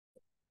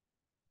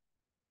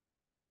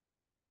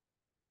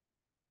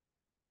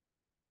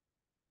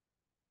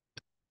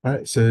All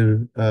right,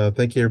 so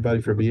thank you everybody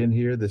for being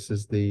here. This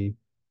is the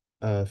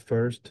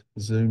first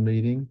Zoom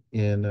meeting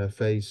in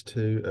phase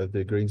two of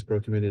the Greensboro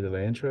Community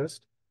Land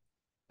Trust.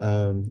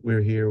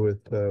 We're here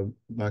with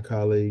my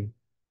colleague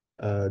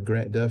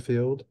Grant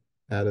Duffield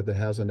out of the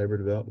Housing and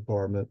Neighborhood Development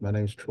Department. My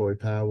name is Troy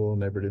Powell,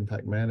 Neighborhood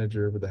Impact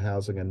Manager with the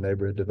Housing and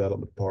Neighborhood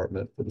Development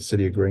Department for the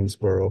City of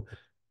Greensboro.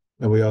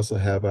 And we also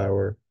have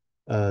our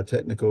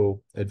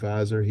technical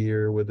advisor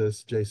here with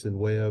us, Jason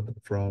Webb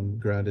from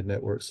Grounded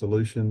Network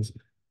Solutions,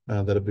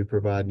 that'll be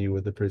providing you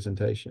with the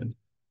presentation.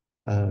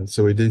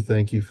 So we do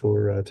thank you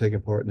for taking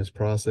part in this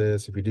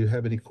process. If you do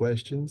have any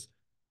questions,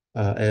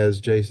 as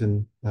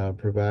Jason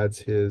provides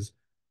his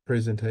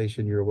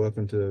presentation, you're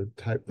welcome to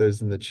type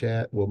those in the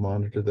chat. We'll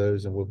monitor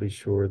those and we'll be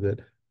sure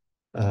that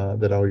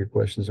that all your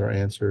questions are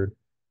answered.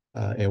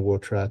 And we'll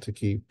try to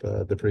keep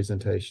the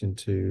presentation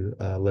to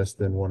less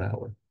than 1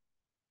 hour.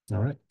 All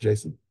right,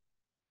 Jason.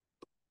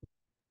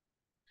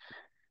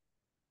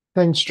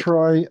 Thanks,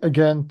 Troy.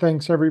 Again,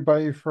 thanks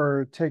everybody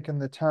for taking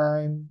the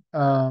time.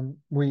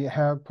 We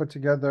have put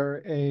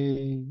together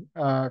a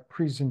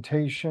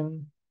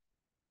presentation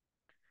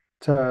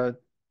to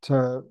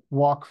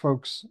walk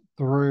folks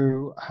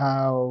through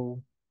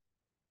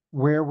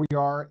where we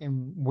are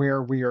and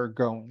where we are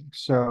going.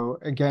 So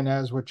again,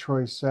 as what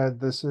Troy said,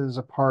 this is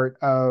a part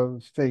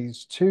of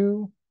phase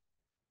two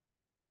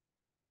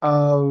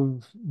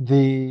of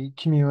the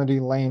Community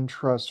Land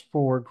Trust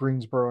for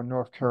Greensboro,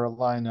 North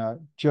Carolina.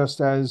 Just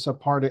as a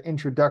part of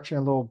introduction,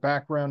 a little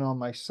background on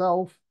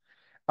myself.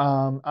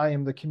 I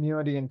am the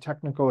Community and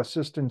Technical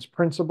Assistance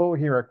Principal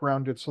here at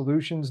Grounded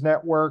Solutions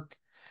Network.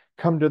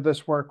 Come to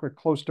this work with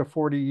close to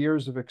 40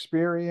 years of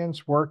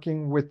experience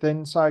working with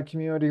inside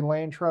Community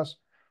Land Trust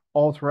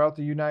all throughout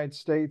the United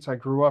States. I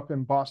grew up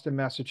in Boston,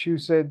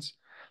 Massachusetts,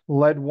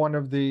 led one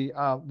of the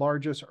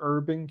largest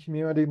urban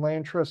community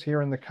land trusts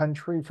here in the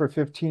country for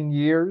 15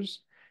 years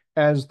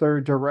as their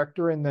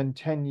director, and then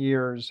 10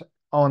 years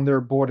on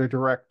their board of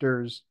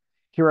directors.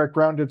 Here at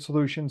Grounded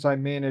Solutions, I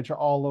manage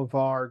all of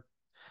our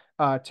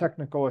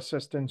technical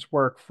assistance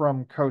work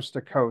from coast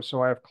to coast.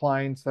 So I have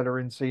clients that are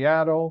in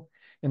Seattle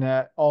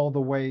and all the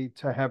way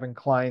to having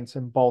clients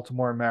in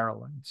Baltimore,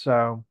 Maryland.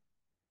 So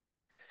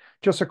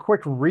just a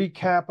quick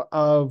recap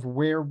of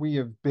where we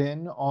have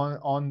been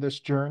on this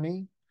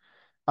journey.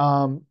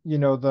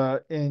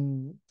 The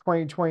in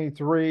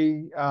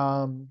 2023,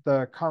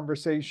 the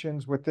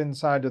conversations with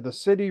inside of the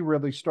city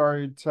really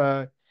started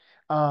to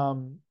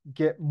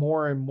get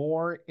more and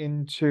more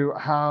into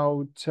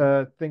how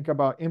to think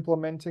about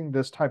implementing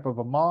this type of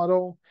a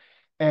model.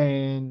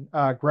 And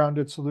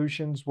Grounded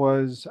Solutions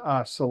was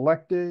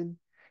selected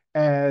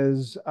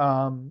as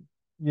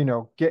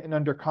getting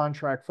under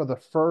contract for the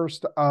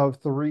first of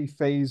three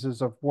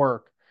phases of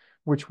work,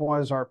 which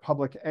was our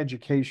public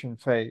education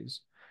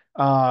phase.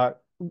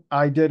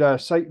 I did a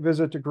site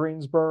visit to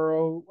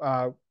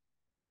Greensboro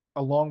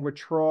along with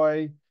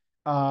Troy.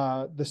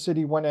 The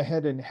city went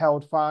ahead and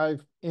held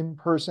 5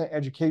 in-person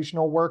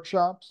educational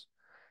workshops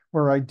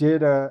where I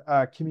did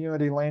a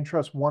Community Land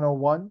Trust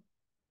 101.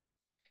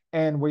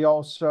 And we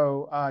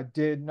also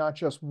did not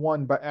just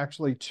one, but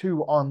actually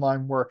 2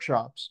 online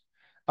workshops.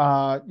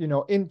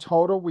 In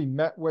total, we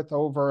met with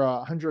over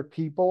 100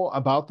 people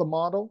about the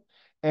model.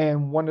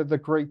 And one of the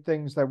great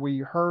things that we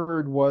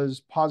heard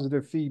was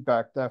positive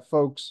feedback that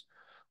folks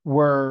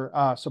were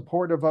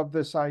supportive of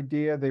this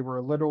idea. They were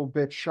a little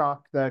bit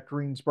shocked that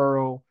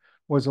Greensboro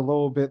was a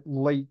little bit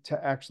late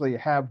to actually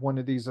have one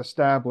of these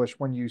established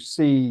when you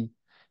see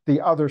the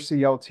other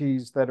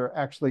CLTs that are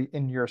actually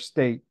in your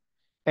state.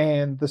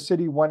 And the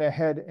city went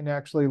ahead and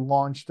actually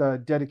launched a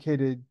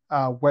dedicated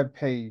web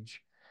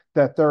page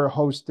that they're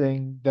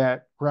hosting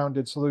that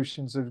Grounded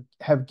Solutions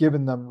have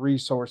given them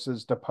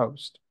resources to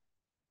post.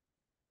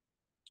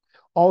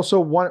 Also,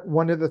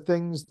 one of the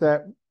things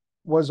that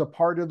was a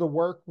part of the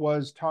work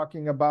was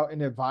talking about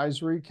an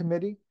advisory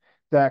committee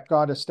that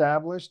got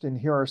established, and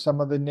here are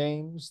some of the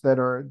names that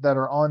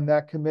are on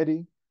that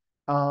committee.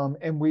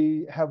 And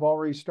we have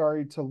already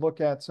started to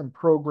look at some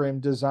program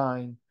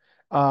design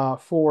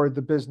for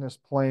the business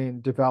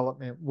plan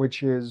development,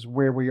 which is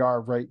where we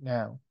are right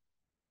now.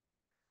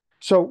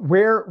 So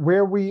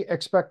where we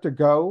expect to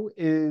go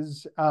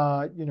is,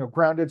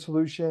 Grounded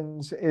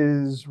Solutions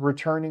is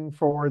returning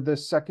for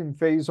this second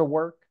phase of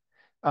work.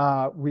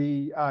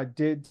 We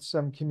did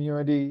some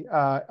community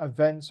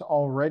events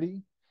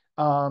already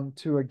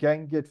to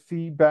again get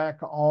feedback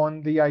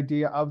on the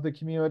idea of the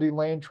Community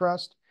Land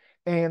Trust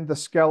and the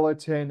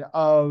skeleton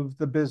of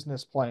the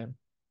business plan.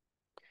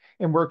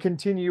 And we're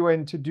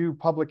continuing to do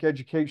public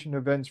education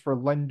events for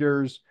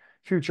lenders,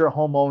 future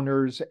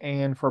homeowners,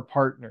 and for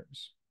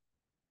partners.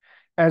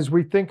 As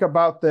we think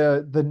about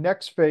the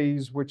next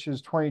phase, which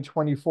is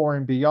 2024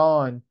 and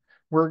beyond,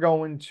 we're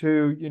going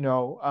to,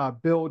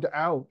 build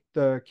out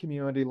the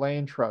Community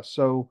Land Trust.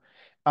 So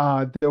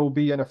there will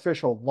be an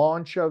official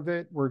launch of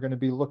it. We're going to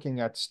be looking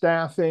at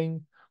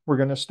staffing. We're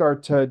going to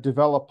start to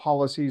develop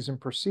policies and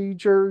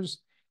procedures,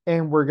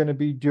 and we're going to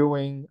be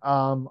doing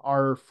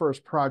our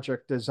first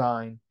project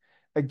design.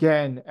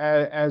 Again,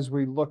 as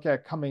we look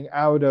at coming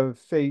out of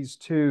phase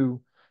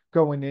two,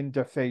 going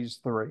into phase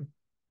three.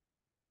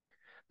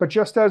 But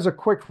just as a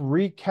quick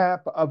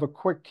recap of a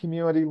quick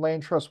Community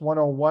Land Trust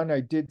 101, I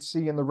did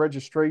see in the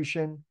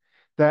registration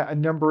that a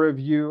number of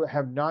you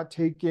have not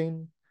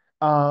taken,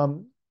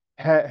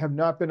 have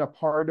not been a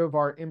part of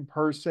our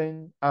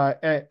in-person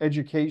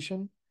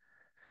education.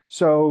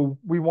 So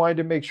we wanted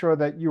to make sure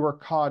that you were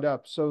caught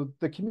up. So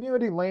the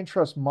Community Land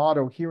Trust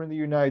model here in the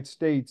United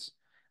States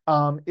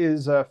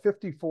is a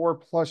 54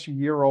 plus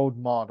year old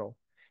model.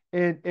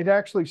 It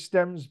actually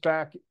stems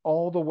back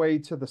all the way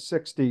to the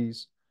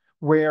 60s,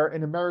 where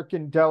an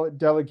American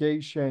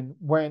delegation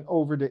went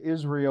over to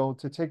Israel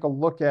to take a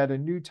look at a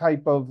new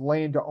type of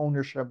land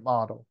ownership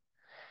model.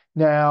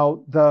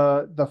 Now,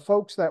 the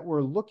folks that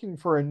were looking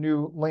for a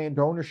new land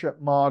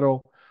ownership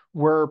model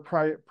were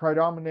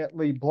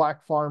predominantly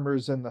Black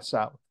farmers in the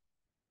South.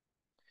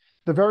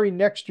 The very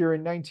next year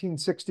in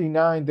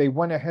 1969, they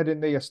went ahead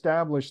and they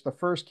established the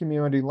first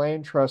community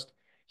land trust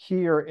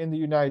here in the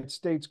United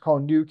States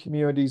called New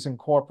Communities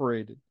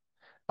Incorporated.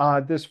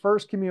 This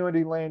first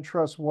community land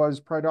trust was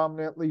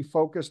predominantly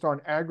focused on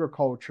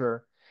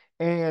agriculture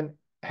and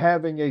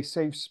having a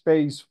safe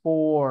space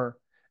for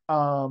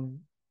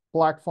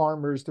Black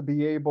farmers to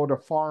be able to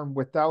farm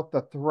without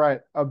the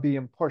threat of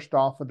being pushed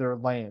off of their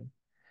land.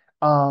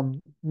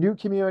 New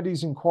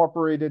Communities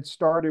Incorporated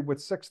started with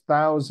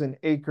 6,000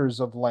 acres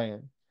of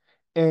land.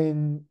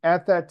 And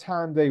at that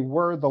time, they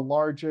were the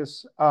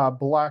largest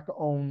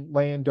Black-owned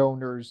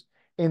landowners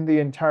in the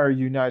entire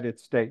United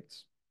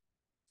States.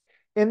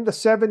 In the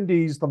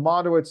 70s, the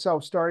motto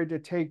itself started to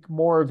take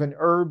more of an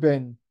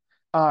urban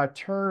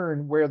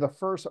turn, where the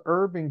first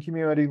urban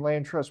community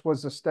land trust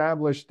was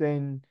established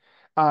in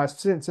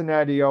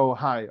Cincinnati,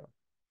 Ohio.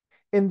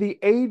 In the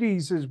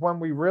 80s is when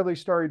we really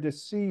started to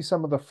see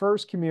some of the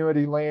first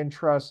community land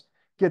trusts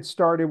get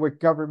started with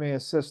government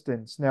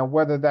assistance. Now,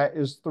 whether that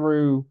is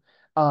through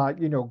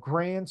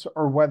grants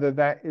or whether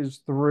that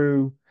is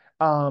through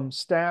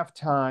staff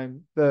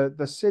time,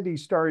 the city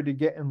started to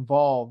get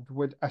involved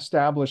with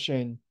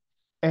establishing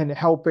and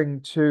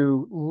helping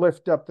to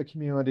lift up the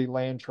community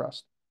land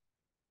trust.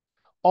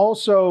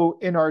 Also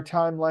in our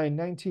timeline,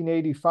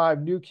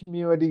 1985, New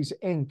Communities,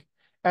 Inc.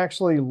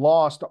 actually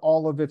lost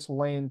all of its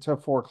land to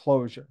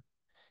foreclosure.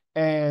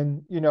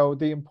 And,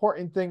 the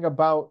important thing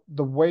about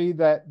the way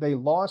that they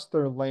lost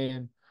their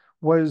land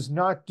was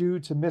not due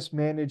to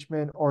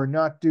mismanagement or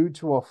not due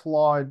to a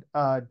flawed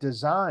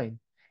design.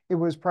 It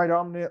was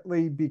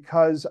predominantly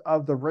because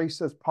of the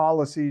racist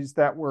policies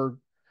that were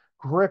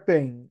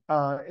gripping,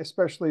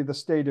 especially the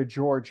state of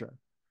Georgia,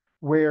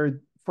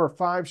 where for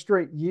 5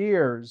 straight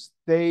years,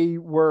 they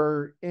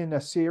were in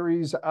a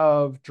series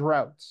of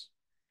droughts,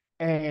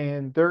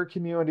 and their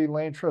community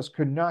land trust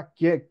could not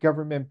get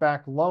government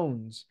backed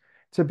loans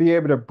to be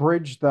able to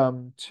bridge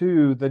them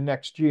to the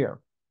next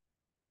year.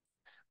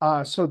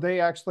 So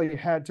they actually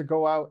had to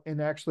go out and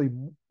actually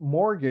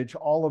mortgage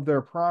all of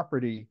their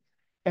property.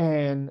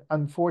 And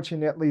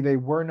unfortunately, they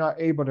were not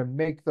able to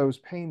make those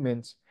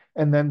payments.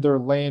 And then their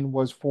land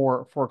was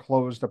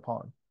foreclosed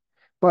upon.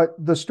 But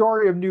the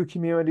story of New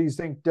Communities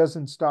Inc.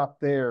 doesn't stop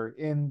there.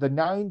 In the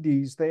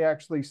 90s, they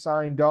actually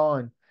signed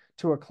on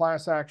to a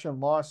class action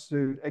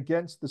lawsuit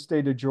against the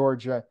state of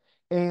Georgia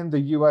and the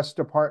U.S.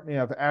 Department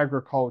of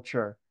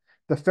Agriculture,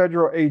 the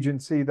federal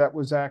agency that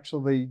was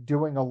actually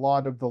doing a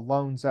lot of the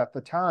loans at the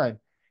time.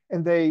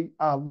 And they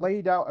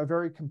laid out a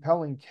very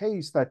compelling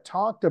case that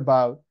talked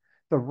about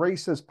the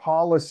racist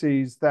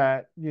policies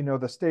that,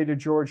 the state of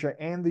Georgia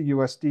and the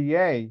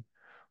USDA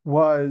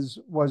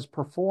was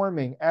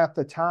performing at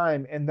the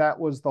time, and that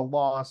was the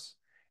loss,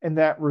 and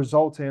that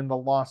resulted in the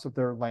loss of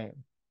their land.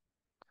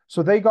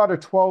 So they got a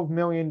 $12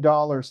 million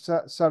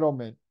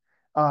settlement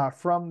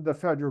from the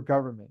federal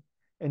government.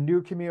 And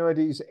New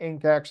Communities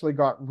Inc. actually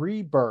got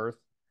rebirth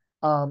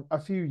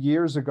a few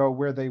years ago,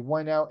 where they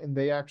went out and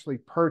they actually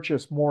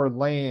purchased more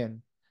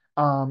land,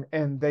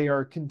 and they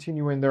are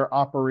continuing their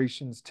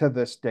operations to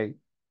this date.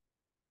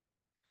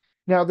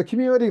 Now, the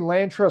community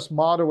land trust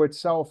model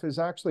itself is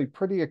actually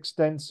pretty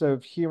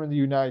extensive here in the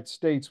United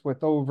States,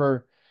 with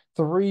over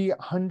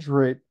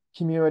 300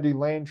 community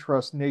land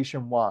trusts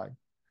nationwide.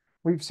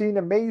 We've seen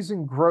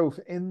amazing growth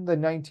in the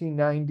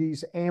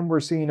 1990s, and we're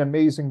seeing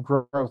amazing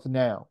growth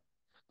now.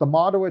 The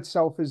model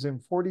itself is in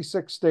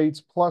 46 states,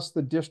 plus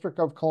the District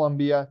of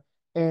Columbia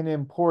and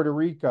in Puerto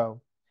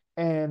Rico.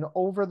 And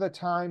over the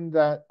time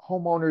that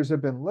homeowners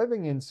have been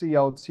living in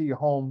CLT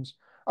homes,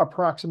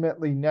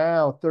 approximately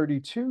now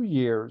 32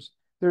 years,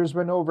 there's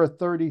been over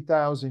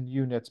 30,000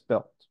 units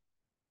built.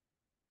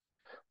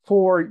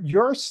 For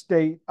your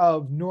state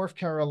of North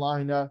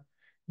Carolina,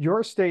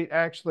 your state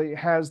actually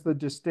has the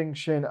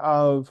distinction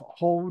of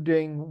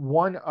holding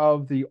one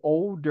of the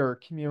older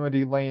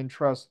community land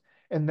trusts,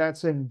 and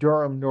that's in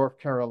Durham, North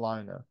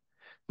Carolina.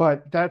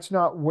 But that's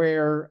not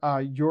where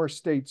your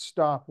state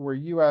stops, where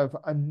you have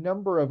a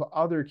number of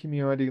other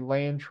community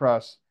land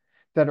trusts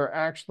that are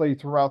actually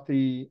throughout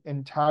the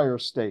entire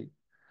state,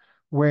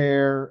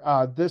 where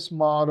this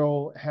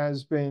model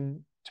has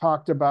been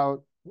talked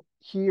about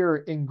here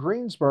in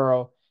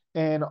Greensboro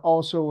and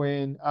also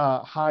in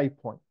High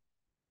Point.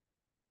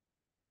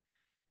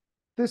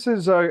 this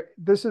is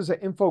an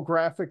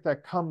infographic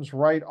that comes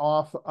right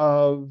off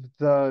of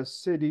the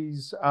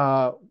city's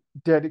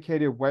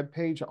dedicated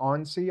webpage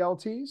on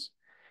CLTs.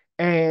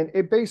 And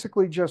it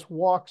basically just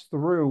walks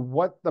through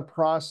what the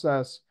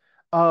process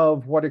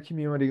of what a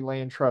community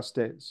land trust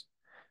is.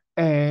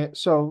 And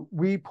so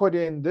we put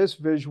in this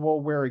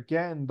visual where,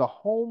 again, the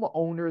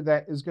homeowner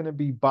that is going to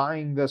be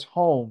buying this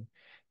home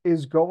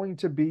is going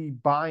to be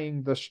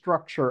buying the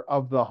structure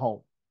of the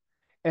home.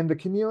 And the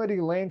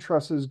community land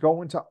trust is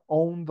going to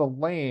own the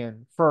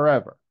land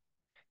forever.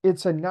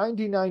 It's a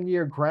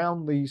 99-year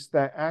ground lease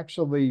that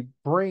actually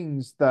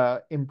brings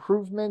the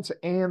improvements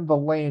and the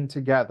land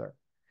together.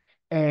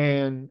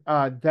 And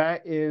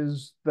that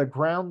is the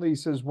ground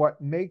lease is what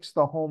makes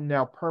the home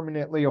now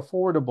permanently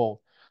affordable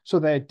so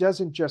that it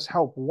doesn't just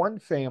help one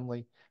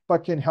family,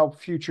 but can help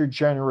future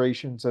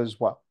generations as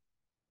well.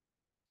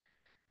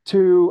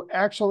 To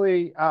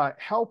actually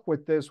help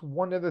with this,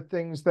 one of the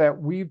things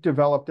that we've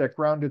developed at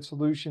Grounded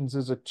Solutions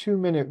is a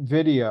 2-minute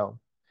video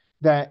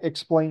that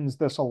explains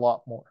this a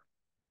lot more.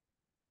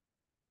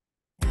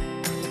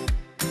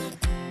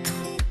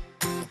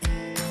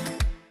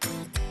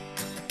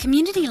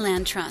 Community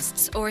land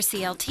trusts, or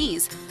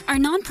CLTs, are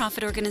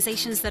nonprofit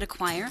organizations that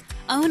acquire,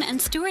 own,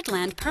 and steward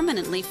land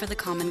permanently for the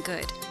common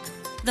good.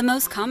 The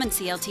most common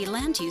CLT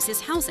land use is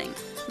housing,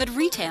 but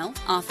retail,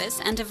 office,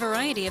 and a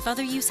variety of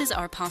other uses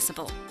are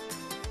possible.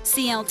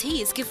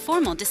 CLTs give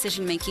formal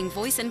decision-making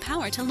voice and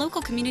power to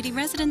local community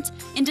residents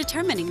in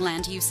determining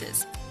land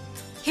uses.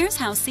 Here's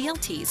how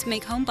CLTs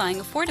make home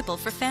buying affordable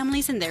for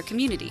families in their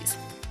communities.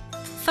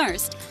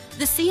 First,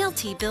 the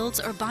CLT builds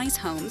or buys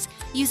homes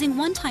using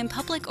one-time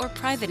public or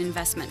private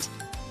investment.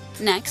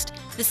 Next,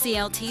 the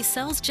CLT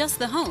sells just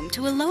the home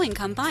to a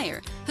low-income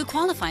buyer who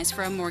qualifies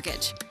for a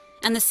mortgage,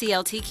 and the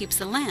CLT keeps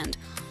the land,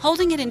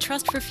 holding it in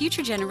trust for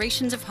future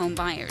generations of home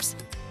buyers.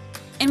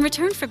 In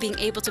return for being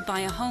able to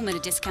buy a home at a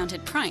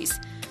discounted price,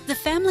 the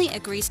family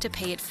agrees to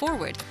pay it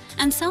forward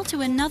and sell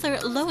to another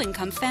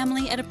low-income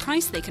family at a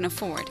price they can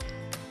afford.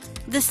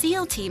 The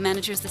CLT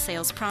manages the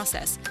sales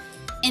process,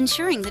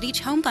 ensuring that each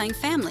home-buying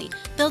family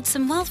builds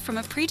some wealth from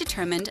a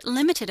predetermined,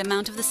 limited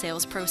amount of the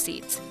sales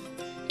proceeds.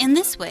 In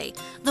this way,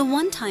 the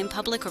one-time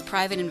public or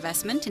private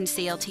investment in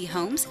CLT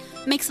homes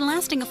makes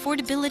lasting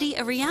affordability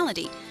a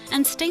reality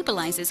and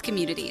stabilizes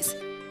communities.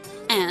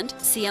 And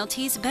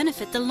CLTs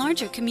benefit the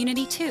larger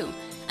community too,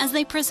 as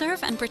they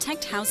preserve and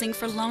protect housing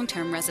for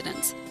long-term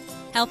residents,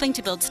 helping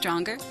to build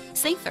stronger,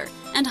 safer,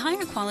 and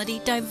higher quality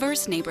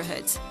diverse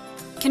neighborhoods,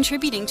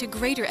 contributing to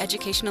greater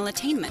educational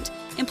attainment,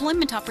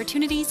 employment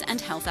opportunities, and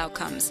health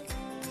outcomes.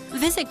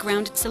 Visit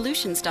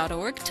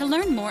groundedsolutions.org to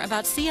learn more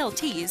about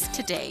CLTs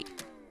today.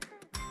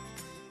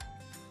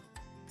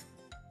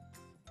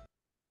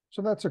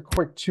 So that's a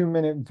quick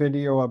 2-minute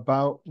video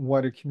about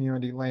what a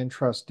community land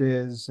trust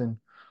is. And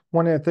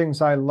one of the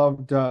things I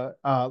love to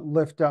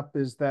lift up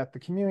is that the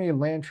community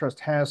land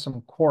trust has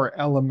some core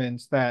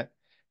elements that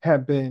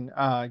have been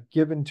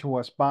given to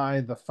us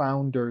by the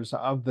founders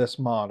of this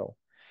model.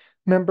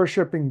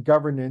 Membership and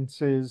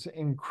governance is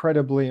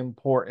incredibly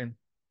important.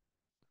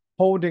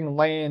 Holding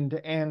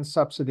land and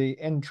subsidy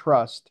in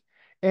trust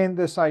and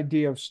this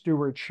idea of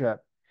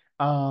stewardship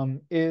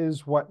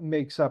is what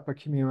makes up a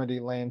community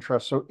land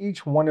trust. So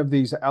each one of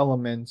these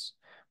elements,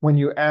 when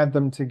you add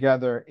them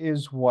together,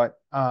 is what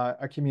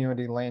a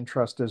community land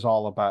trust is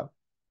all about.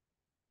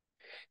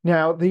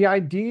 Now, the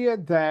idea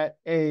that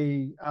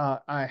a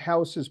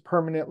house is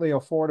permanently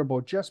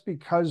affordable just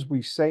because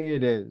we say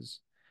it is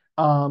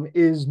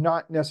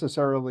not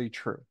necessarily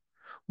true.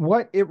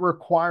 What it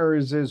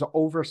requires is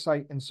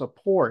oversight and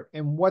support.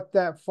 And what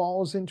that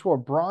falls into a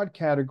broad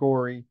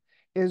category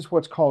is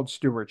what's called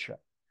stewardship.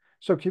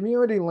 So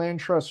community land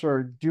trusts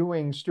are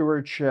doing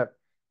stewardship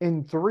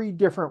in 3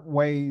 different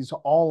ways,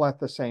 all at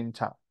the same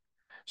time.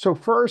 So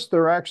first,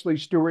 they're actually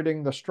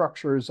stewarding the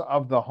structures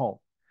of the home.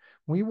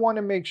 We want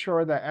to make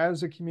sure that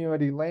as a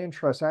community land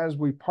trust, as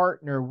we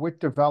partner with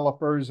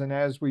developers and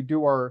as we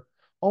do our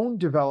own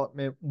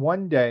development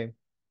one day,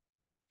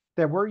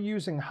 that we're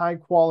using high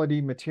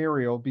quality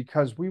material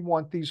because we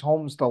want these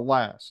homes to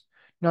last,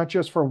 not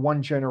just for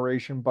one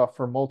generation, but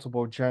for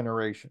multiple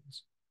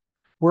generations.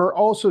 We're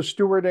also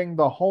stewarding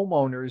the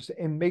homeowners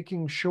and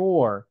making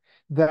sure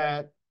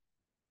that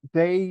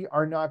they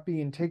are not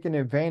being taken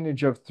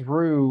advantage of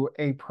through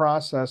a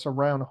process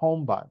around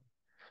home buying.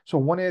 So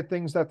one of the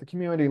things that the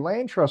community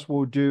land trust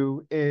will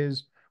do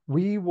is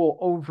we will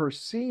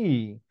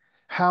oversee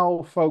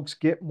how folks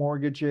get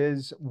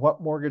mortgages,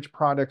 what mortgage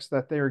products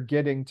that they're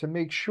getting to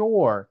make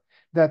sure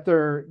that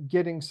they're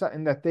getting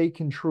something that they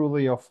can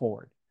truly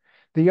afford.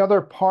 The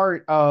other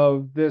part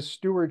of this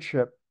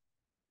stewardship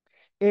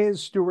is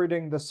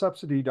stewarding the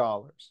subsidy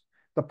dollars,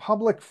 the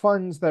public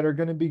funds that are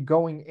going to be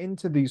going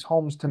into these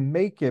homes to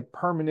make it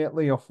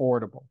permanently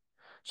affordable.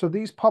 So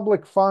these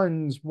public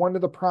funds, one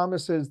of the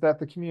promises that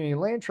the Community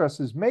Land Trust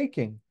is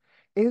making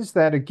is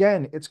that,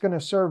 again, it's going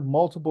to serve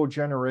multiple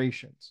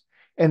generations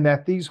and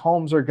that these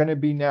homes are going to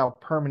be now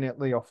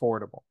permanently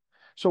affordable.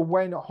 So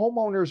when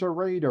homeowners are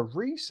ready to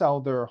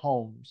resell their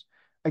homes,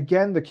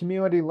 Again, the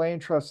community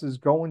land trust is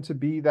going to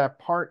be that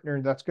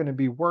partner that's going to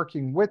be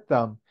working with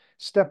them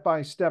step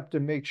by step to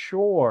make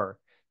sure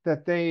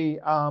that they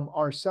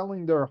are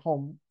selling their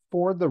home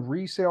for the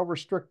resale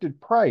restricted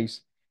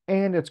price,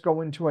 and it's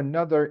going to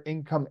another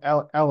income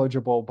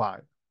eligible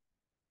buyer.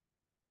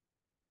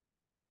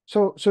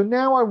 So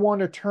now I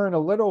want to turn a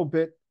little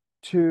bit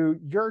to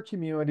your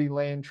community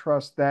land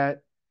trust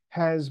that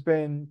has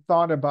been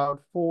thought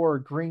about for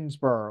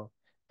Greensboro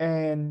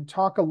and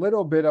talk a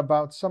little bit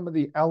about some of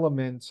the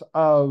elements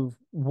of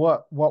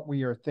what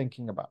we are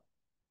thinking about.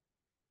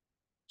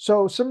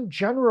 So some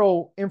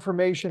general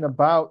information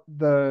about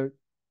the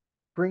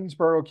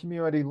Greensboro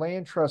Community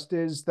Land Trust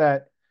is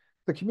that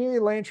the Community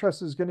Land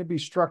Trust is going to be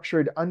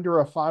structured under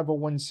a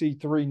 501c3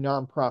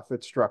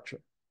 nonprofit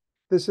structure.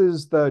 This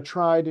is the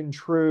tried and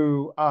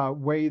true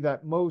way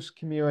that most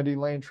community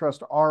land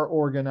trusts are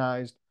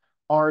organized,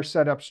 are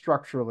set up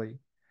structurally.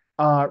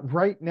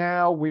 Right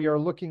now, we are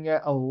looking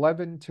at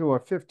 11 to a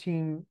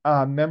 15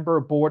 member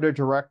board of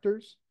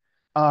directors.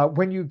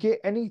 When you get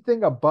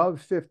anything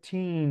above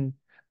 15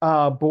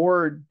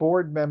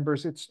 board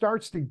members, it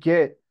starts to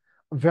get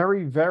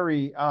very,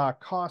 very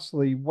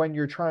costly when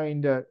you're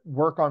trying to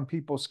work on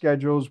people's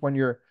schedules, when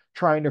you're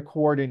trying to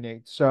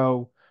coordinate.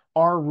 So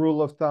our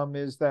rule of thumb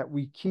is that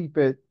we keep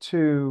it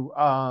to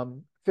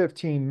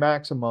 15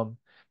 maximum,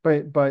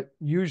 but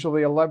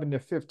usually 11 to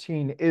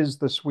 15 is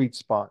the sweet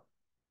spot.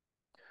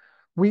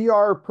 We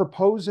are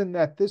proposing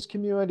that this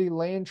community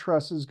land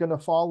trust is going to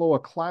follow a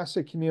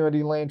classic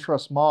community land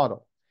trust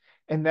model,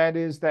 and that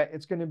is that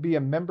it's going to be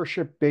a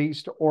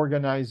membership-based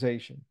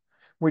organization,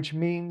 which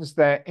means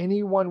that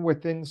anyone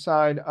within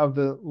inside of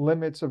the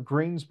limits of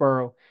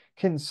Greensboro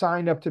can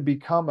sign up to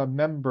become a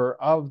member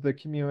of the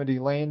community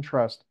land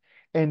trust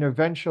and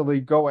eventually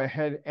go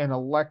ahead and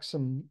elect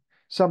some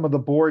of the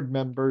board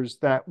members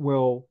that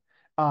will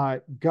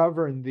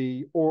govern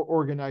the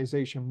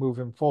organization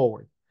moving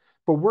forward.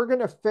 But we're going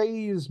to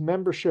phase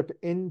membership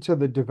into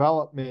the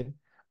development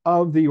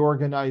of the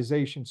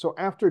organization. So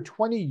after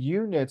 20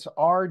 units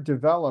are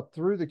developed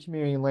through the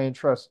Community Land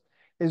Trust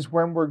is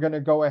when we're going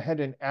to go ahead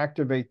and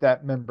activate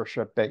that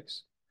membership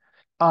base.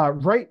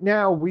 Right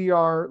now, we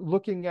are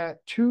looking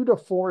at 2 to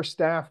 4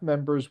 staff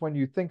members when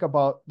you think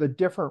about the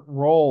different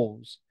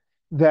roles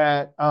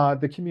that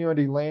the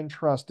Community Land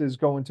Trust is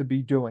going to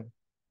be doing.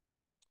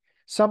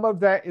 Some of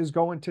that is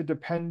going to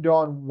depend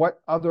on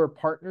what other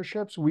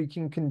partnerships we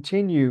can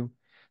continue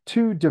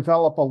to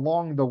develop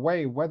along the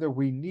way, whether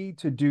we need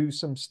to do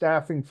some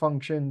staffing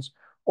functions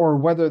or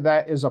whether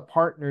that is a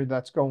partner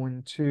that's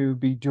going to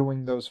be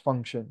doing those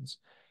functions.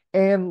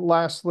 And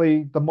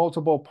lastly, the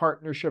multiple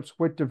partnerships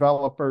with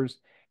developers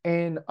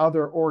and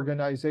other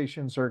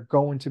organizations are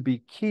going to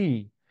be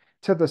key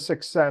to the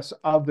success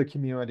of the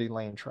Community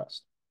Land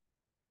Trust.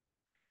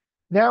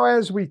 Now,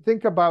 as we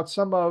think about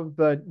some of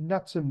the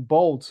nuts and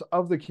bolts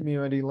of the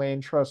Community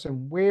Land Trust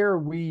and where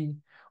we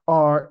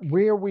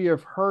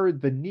have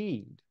heard the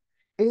need,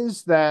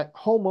 is that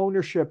home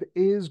ownership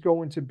is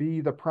going to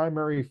be the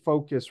primary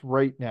focus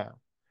right now.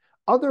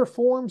 Other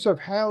forms of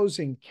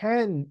housing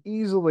can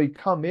easily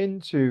come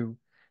into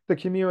the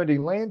Community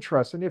Land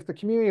Trust. And if the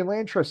Community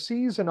Land Trust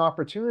sees an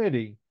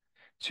opportunity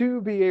to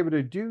be able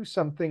to do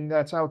something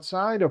that's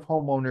outside of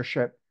home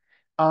ownership,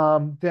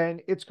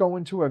 then it's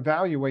going to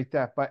evaluate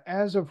that. But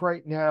as of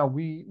right now,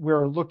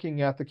 we're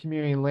looking at the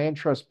Community Land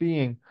Trust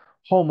being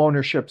home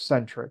ownership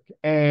centric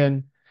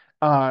and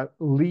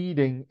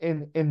leading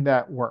in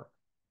that work.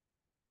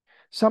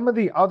 Some of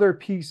the other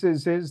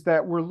pieces is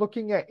that we're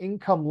looking at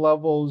income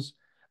levels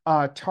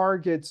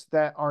targets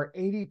that are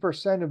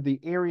 80% of the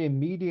area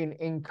median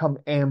income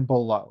and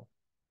below.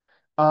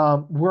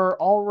 We've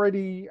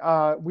already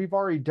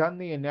done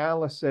the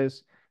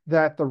analysis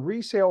that the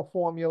resale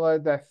formula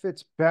that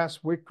fits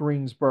best with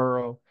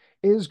Greensboro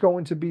is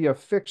going to be a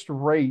fixed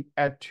rate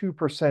at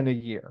 2% a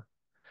year.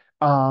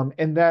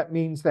 And that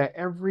means that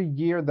every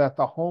year that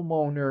the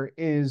homeowner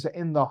is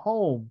in the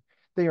home,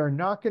 they are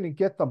not going to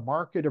get the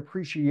market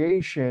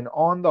appreciation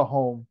on the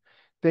home.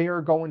 They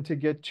are going to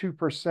get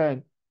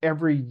 2%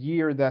 every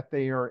year that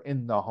they are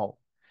in the home.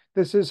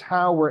 This is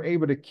how we're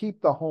able to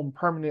keep the home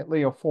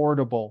permanently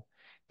affordable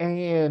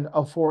and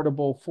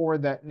affordable for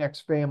that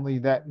next family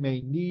that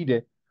may need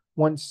it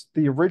once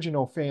the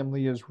original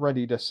family is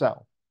ready to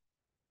sell.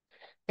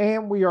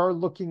 And we are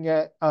looking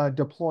at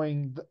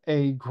deploying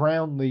a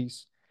ground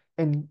lease,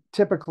 and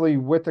typically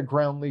with a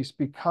ground lease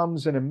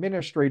becomes an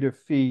administrative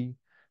fee.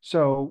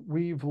 So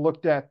we've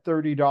looked at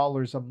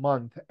 $30 a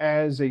month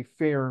as a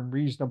fair and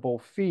reasonable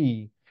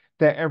fee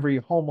that every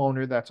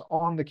homeowner that's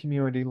on the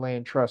Community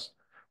Land Trust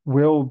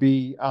will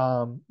be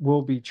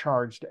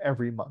charged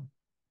every month.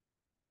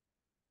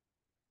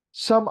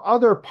 Some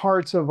other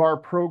parts of our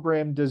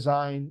program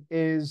design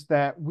is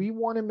that we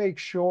want to make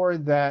sure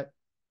that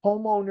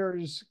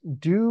homeowners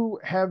do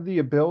have the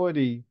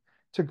ability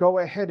to go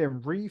ahead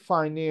and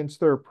refinance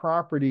their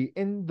property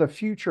in the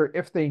future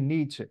if they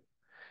need to.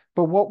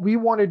 But what we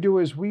want to do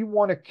is we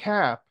want to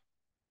cap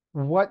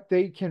what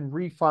they can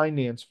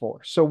refinance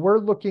for. So we're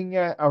looking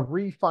at a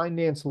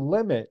refinance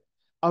limit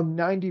of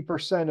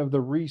 90% of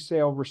the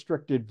resale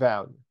restricted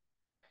value.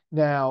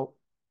 Now,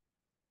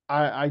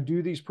 I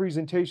do these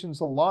presentations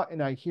a lot,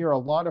 and I hear a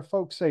lot of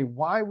folks say,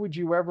 why would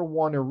you ever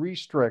want to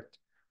restrict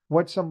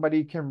what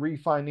somebody can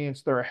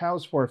refinance their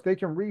house for? If they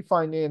can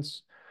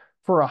refinance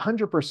for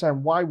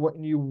 100%, why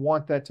wouldn't you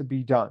want that to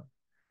be done?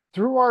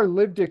 Through our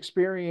lived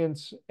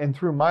experience and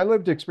through my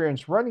lived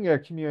experience running a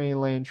community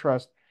land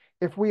trust,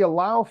 if we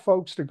allow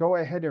folks to go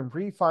ahead and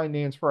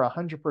refinance for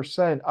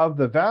 100% of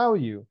the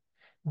value,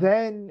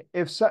 then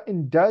if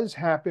something does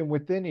happen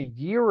within a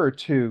year or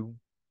two,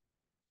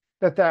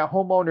 that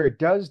homeowner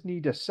does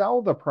need to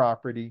sell the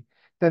property,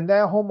 then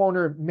that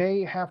homeowner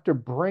may have to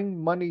bring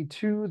money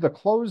to the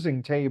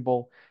closing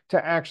table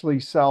to actually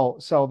sell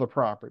the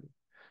property.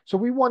 So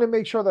we want to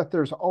make sure that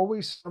there's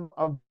always some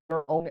of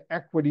their own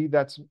equity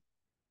that's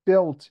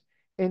built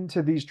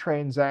into these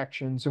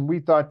transactions, and we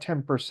thought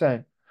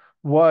 10%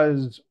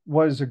 was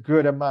a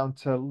good amount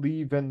to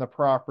leave in the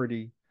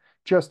property,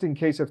 just in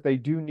case if they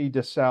do need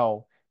to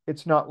sell.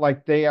 It's not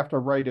like they have to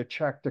write a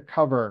check to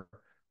cover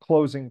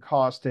closing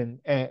cost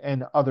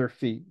and other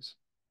fees.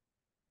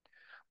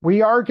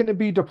 We are going to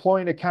be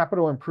deploying a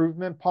capital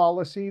improvement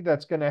policy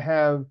that's going to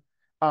have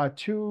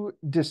two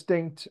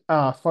distinct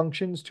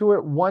functions to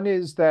it. One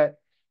is that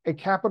a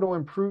capital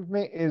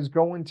improvement is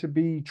going to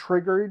be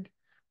triggered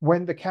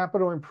when the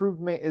capital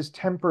improvement is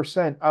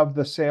 10% of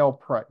the sale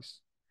price.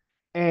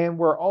 And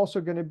we're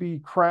also going to be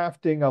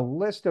crafting a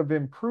list of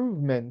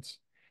improvements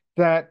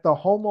that the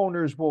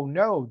homeowners will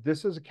know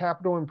this is a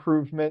capital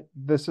improvement,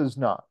 this is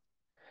not.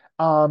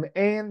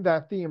 And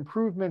that the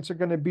improvements are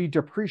going to be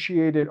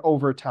depreciated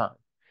over time.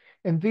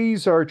 And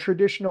these are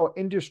traditional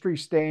industry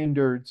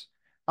standards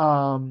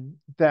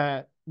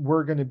that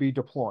we're going to be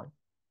deploying.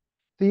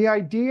 The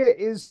idea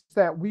is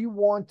that we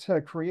want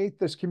to create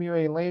this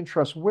community land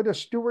trust with a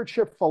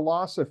stewardship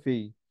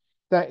philosophy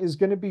that is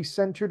going to be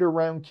centered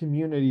around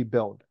community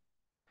build.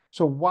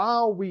 So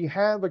while we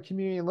have a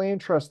community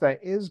land trust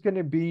that is going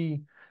to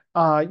be,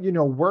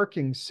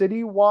 working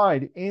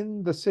citywide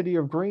in the city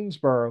of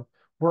Greensboro,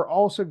 we're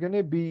also going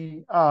to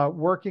be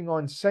working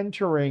on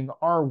centering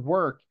our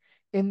work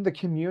in the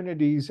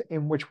communities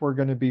in which we're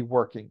going to be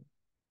working.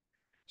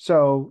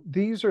 So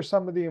these are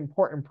some of the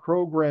important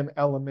program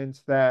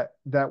elements that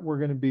we're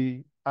going to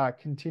be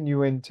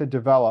continuing to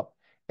develop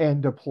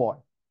and deploy.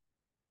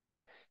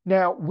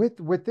 Now,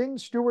 within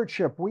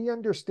stewardship, we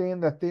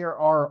understand that there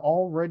are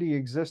already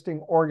existing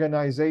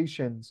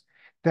organizations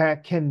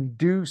that can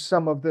do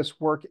some of this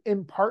work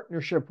in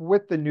partnership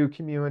with the new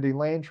Community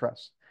Land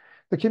Trust.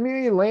 The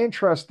Community Land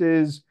Trust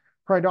is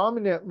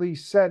predominantly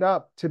set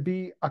up to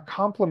be a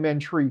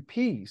complementary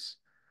piece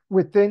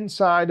within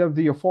side of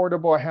the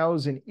affordable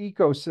housing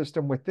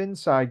ecosystem within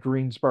side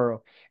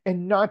Greensboro,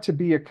 and not to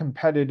be a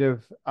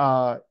competitive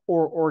or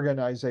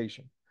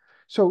organization.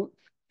 So,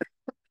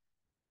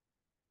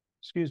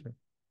 excuse me.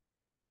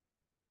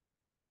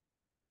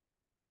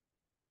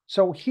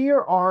 So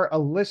here are a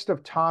list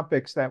of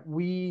topics that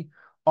we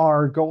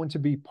are going to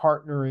be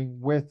partnering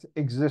with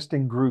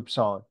existing groups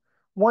on.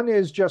 One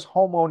is just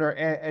homeowner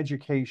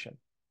education.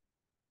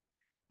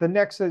 The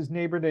next is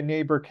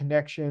neighbor-to-neighbor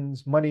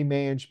connections, money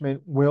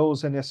management,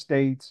 wills and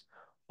estates,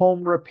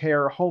 home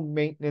repair, home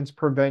maintenance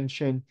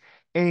prevention,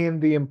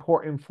 and the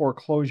important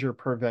foreclosure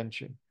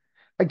prevention.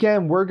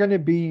 Again, we're going to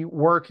be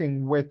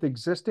working with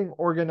existing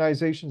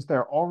organizations that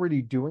are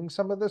already doing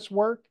some of this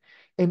work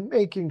and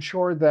making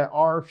sure that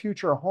our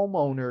future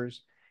homeowners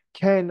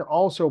can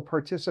also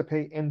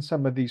participate in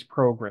some of these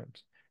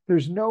programs.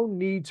 There's no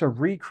need to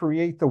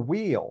recreate the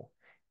wheel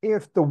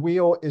if the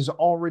wheel is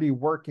already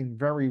working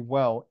very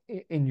well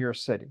in your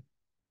city.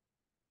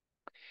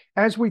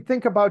 As we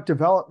think about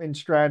development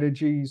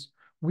strategies,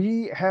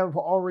 we have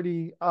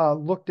already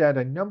looked at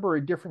a number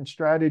of different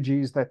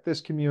strategies that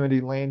this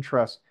community land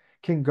trust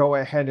can go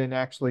ahead and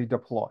actually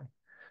deploy.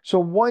 So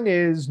one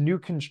is new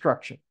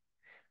construction.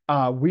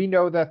 We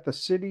know that the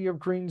city of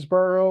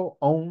Greensboro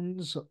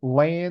owns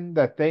land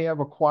that they have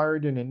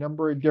acquired in a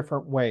number of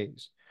different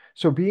ways.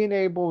 So being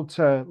able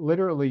to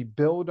literally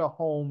build a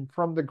home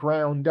from the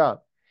ground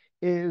up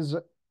is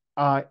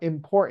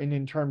important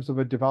in terms of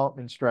a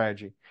development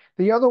strategy.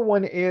 The other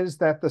one is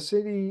that the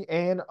city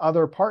and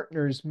other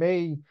partners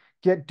may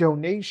get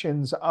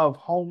donations of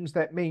homes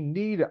that may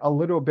need a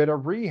little bit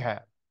of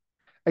rehab.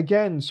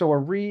 Again, so a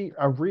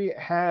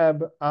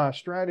rehab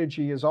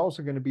strategy is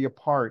also going to be a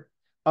part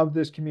of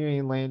this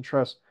community land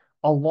trust,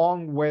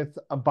 along with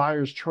a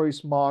buyer's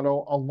choice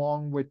model,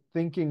 along with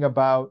thinking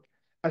about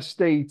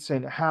estates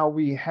and how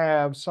we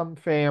have some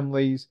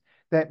families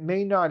that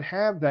may not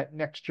have that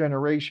next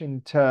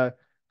generation to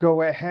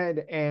go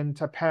ahead and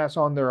to pass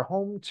on their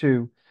home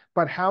to,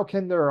 but how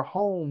can their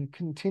home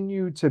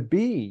continue to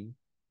be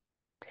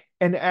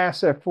an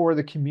asset for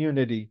the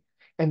community?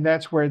 And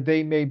that's where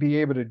they may be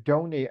able to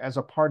donate as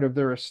a part of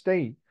their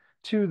estate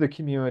to the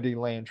community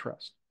land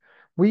trust.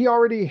 We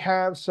already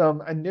have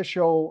some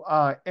initial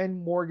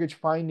end mortgage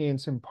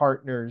financing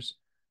partners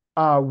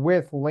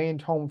with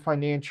Land Home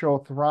Financial,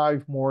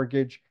 Thrive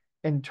Mortgage,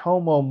 and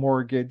Tomo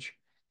Mortgage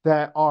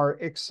that are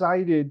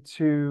excited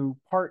to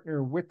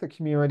partner with the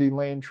community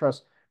land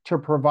trust to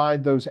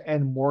provide those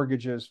end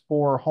mortgages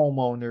for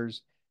homeowners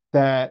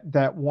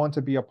that want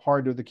to be a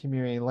part of the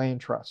community land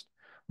trust.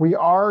 We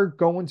are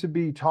going to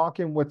be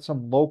talking with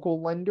some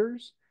local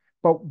lenders,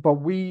 but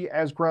we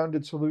as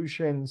Grounded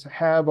Solutions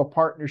have a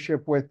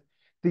partnership with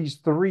these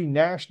three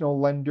national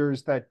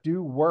lenders that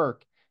do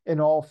work in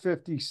all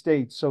 50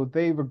 states. So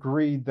they've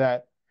agreed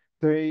that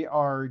they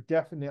are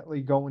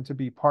definitely going to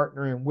be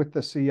partnering with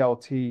the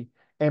CLT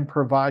and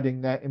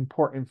providing that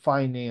important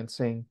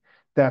financing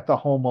that the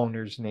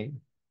homeowners need.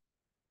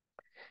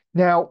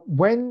 Now,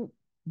 when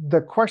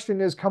the question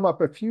has come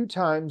up a few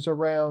times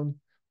around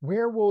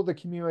where will the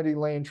community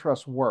land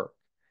trust work?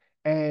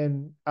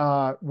 And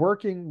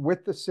working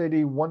with the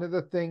city, one of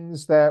the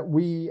things that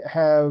we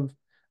have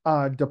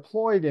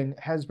deployed and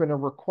has been a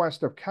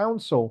request of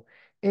council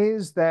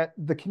is that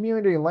the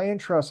community land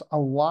trust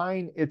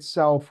align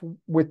itself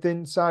with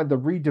inside the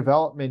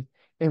redevelopment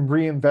and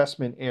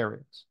reinvestment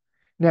areas.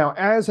 Now,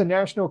 as a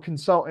national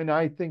consultant,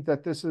 I think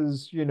that this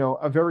is,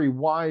 a very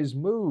wise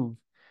move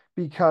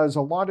because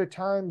a lot of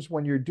times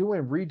when you're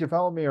doing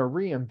redevelopment or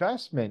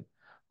reinvestment,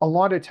 a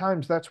lot of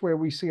times that's where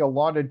we see a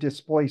lot of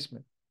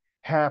displacement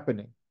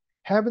happening.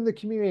 Having the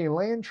community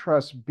land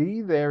trust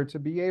be there to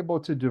be able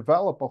to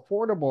develop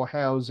affordable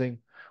housing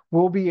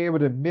will be able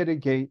to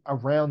mitigate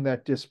around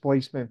that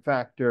displacement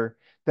factor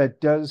that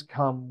does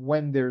come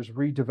when there's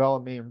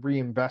redevelopment and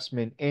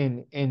reinvestment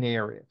in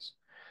areas.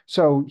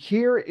 So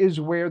here is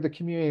where the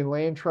community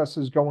land trust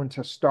is going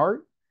to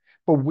start.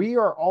 But we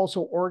are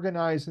also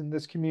organizing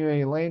this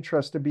community land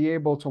trust to be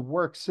able to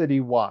work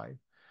citywide.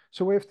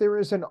 So if there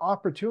is an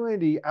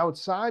opportunity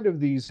outside of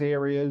these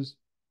areas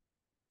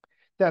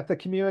that the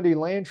community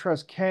land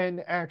trust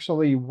can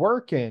actually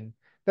work in,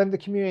 then the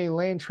community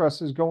land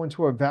trust is going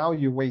to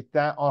evaluate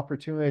that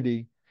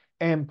opportunity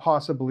and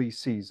possibly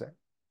seize it.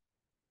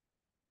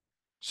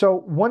 So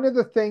one of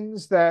the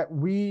things that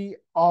we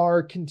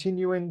are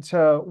continuing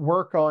to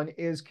work on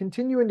is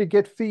continuing to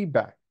get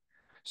feedback.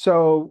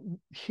 So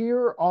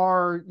here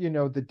are,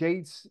 the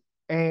dates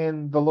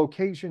and the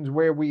locations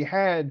where we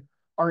had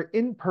our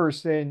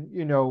in-person,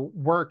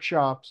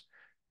 workshops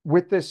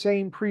with the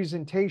same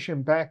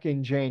presentation back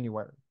in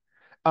January.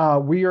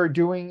 We are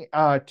doing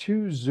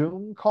 2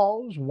 Zoom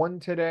calls, one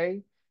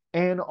today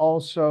and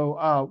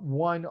also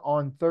one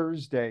on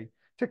Thursday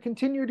to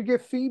continue to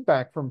get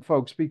feedback from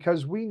folks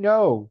because we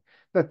know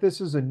that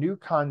this is a new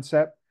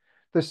concept.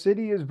 The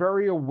city is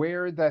very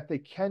aware that they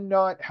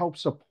cannot help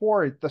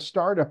support the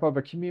startup of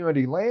a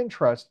community land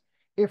trust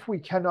if we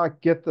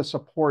cannot get the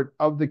support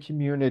of the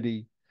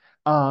community,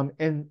 and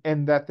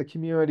that the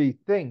community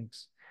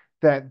thinks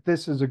that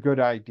this is a good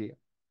idea.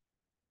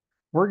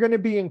 We're going to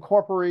be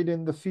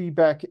incorporating the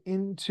feedback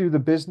into the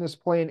business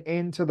plan,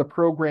 into the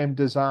program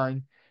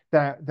design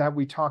that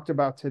we talked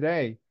about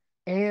today,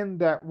 and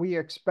that we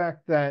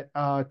expect that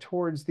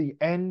towards the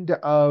end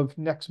of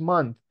next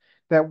month,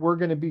 that we're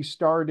going to be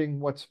starting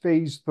what's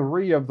phase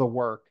 3 of the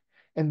work,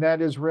 and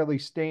that is really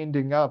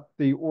standing up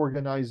the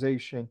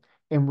organization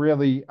and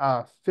really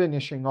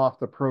finishing off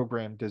the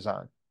program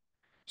design.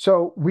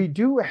 So we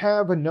do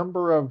have a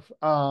number of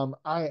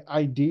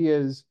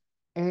ideas,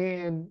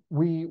 and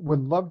we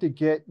would love to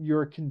get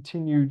your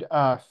continued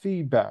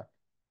feedback.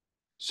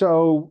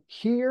 So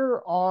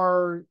here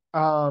are,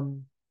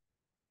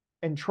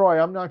 and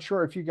Troy, I'm not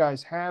sure if you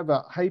guys have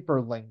a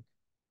hyperlink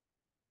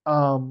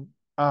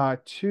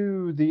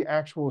to the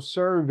actual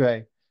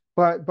survey,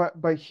 but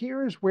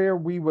here's where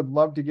we would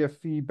love to get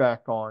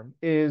feedback on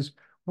is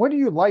what do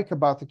you like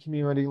about the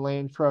community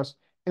land trust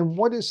and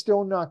what is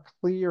still not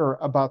clear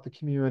about the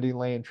community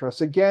land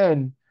trust?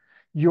 Again,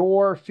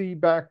 your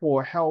feedback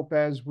will help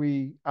as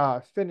we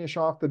finish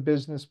off the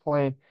business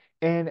plan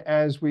and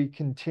as we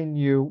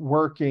continue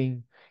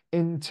working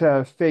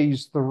into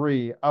phase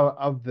 3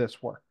 of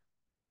this work.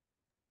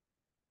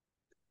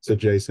 So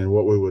Jason,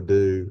 what we will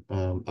do,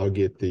 I'll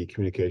get the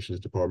communications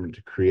department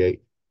to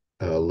create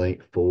a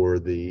link for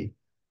the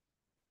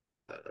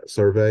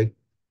survey,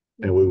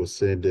 and we will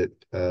send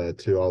it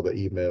to all the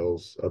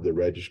emails of the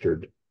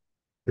registered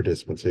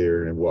participants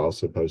here, and we'll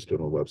also post it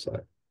on the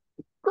website.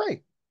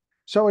 Great.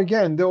 So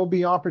again, there will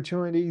be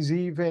opportunities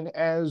even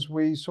as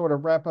we sort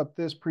of wrap up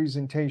this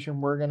presentation.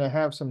 We're going to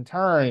have some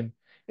time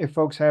if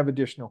folks have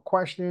additional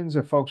questions,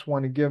 if folks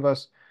want to give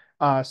us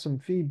some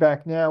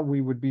feedback now,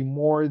 we would be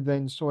more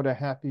than sort of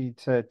happy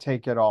to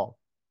take it all.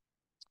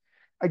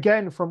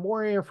 Again, for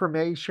more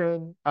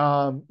information,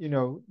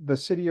 the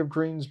city of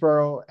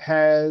Greensboro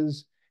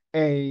has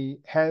a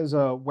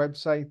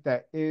website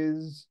that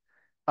is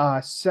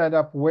set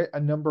up with a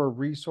number of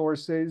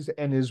resources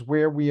and is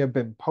where we have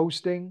been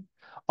posting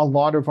a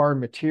lot of our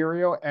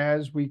material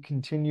as we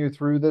continue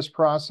through this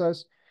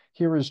process.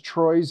 Here is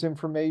Troy's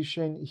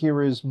information.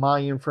 Here is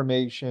my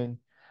information.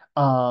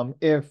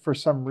 If for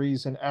some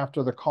reason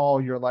after the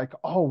call, you're like,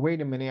 oh,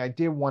 wait a minute, I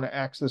did want to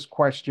ask this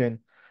question,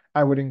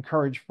 I would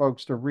encourage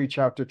folks to reach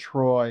out to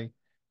Troy.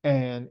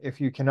 And if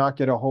you cannot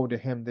get a hold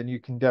of him, then you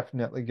can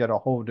definitely get a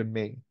hold of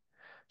me.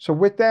 So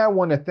with that, I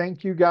want to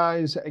thank you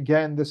guys.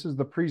 Again, this is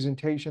the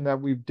presentation that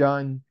we've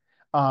done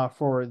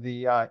for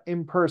the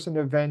in-person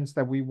events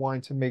that we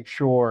wanted to make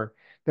sure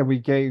that we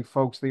gave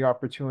folks the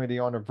opportunity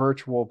on a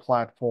virtual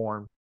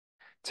platform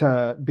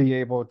to be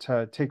able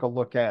to take a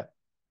look at.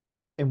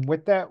 And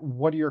with that,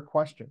 what are your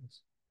questions?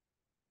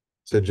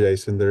 So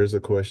Jason, there is a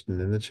question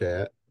in the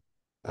chat.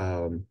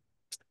 Um,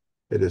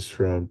 it is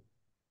from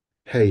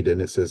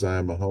Hayden. It says, I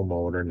am a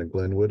homeowner in the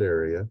Glenwood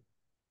area,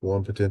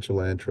 one potential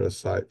land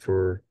trust site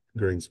for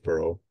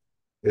Greensboro.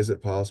 Is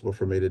it possible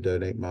for me to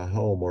donate my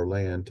home or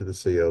land to the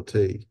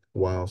CLT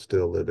while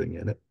still living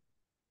in it?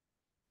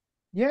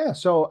 Yeah,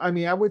 so I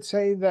mean, I would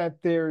say that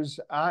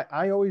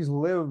I always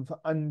live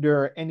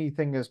under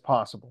anything as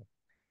possible.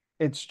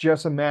 It's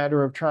just a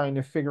matter of trying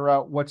to figure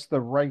out what's the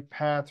right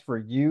path for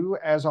you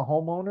as a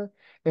homeowner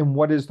and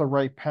what is the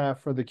right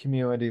path for the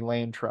community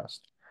land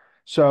trust.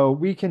 So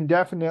we can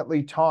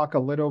definitely talk a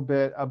little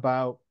bit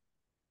about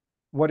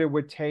what it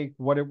would take,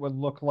 what it would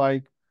look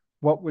like,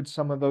 what would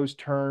some of those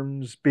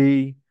terms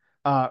be.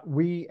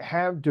 We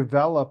have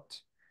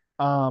developed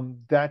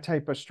that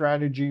type of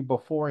strategy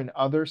before in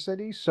other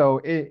cities, so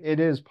it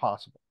is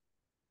possible.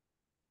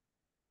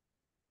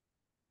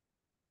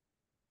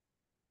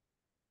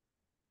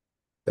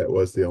 That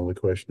was the only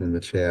question in the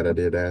chat. I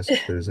did ask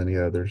if there's any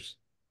others.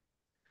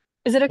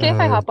 Is it okay if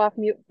I Uh, hop off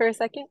mute for a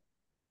second?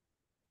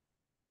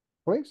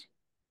 Please.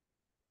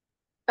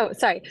 Oh,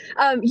 sorry.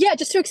 Yeah,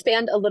 just to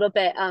expand a little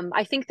bit,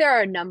 I think there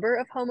are a number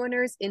of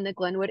homeowners in the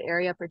Glenwood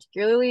area,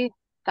 particularly,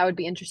 that would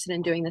be interested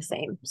in doing the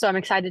same. So I'm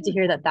excited to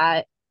hear that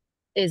that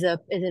is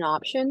an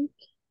option.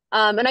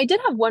 And I did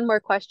have one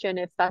more question,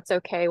 if that's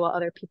okay, while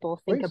other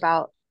people Please. think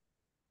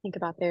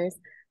about theirs.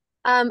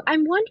 I'm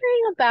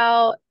wondering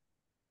about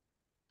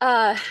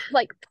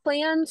like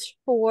plans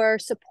for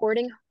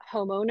supporting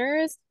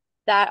homeowners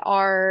that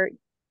are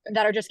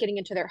that are just getting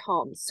into their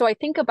homes. So I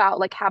think about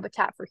like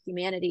Habitat for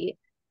Humanity,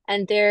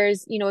 and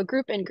there's, you know, a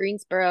group in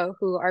Greensboro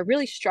who are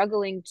really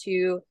struggling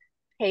to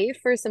pay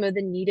for some of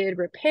the needed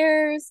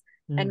repairs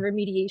and Mm.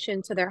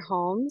 remediation to their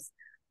homes.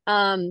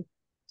 Um,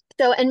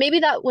 so, and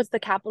maybe that was the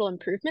capital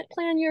improvement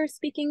plan you're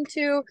speaking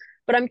to,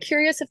 but I'm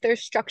curious if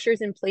there's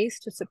structures in place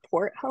to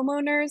support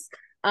homeowners,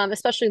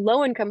 especially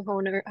low-income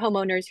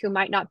homeowners who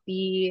might not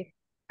be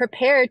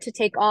prepared to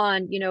take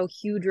on, you know,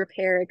 huge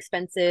repair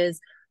expenses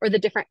or the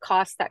different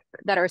costs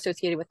that are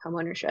associated with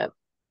homeownership.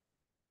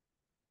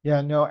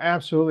 Yeah, no,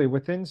 absolutely.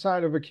 With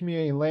inside of a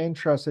community land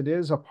trust, it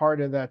is a part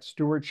of that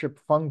stewardship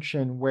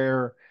function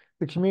where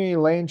the community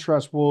land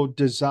trust will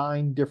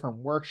design different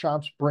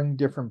workshops, bring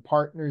different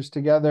partners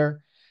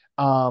together.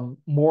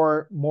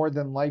 More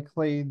than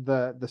likely,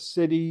 the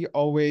city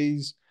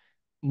always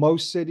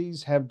most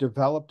cities have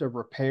developed a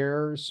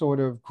repair sort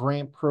of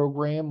grant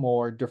program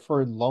or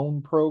deferred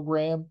loan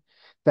program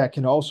that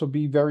can also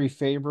be very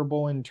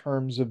favorable in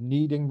terms of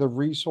needing the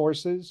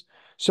resources.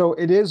 So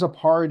it is a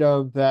part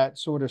of that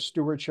sort of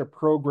stewardship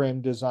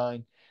program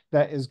design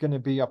that is going to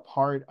be a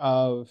part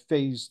of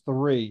phase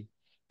three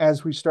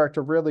as we start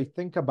to really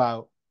think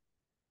about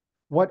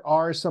what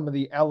are some of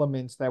the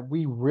elements that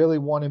we really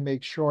want to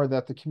make sure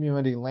that the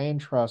community land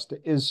trust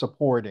is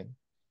supporting?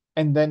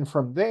 And then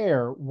from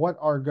there, what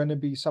are going to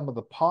be some of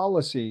the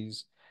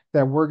policies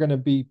that we're going to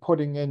be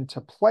putting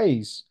into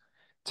place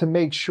to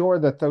make sure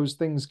that those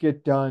things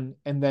get done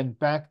and then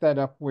back that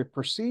up with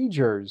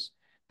procedures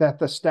that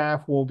the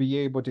staff will be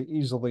able to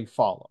easily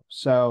follow.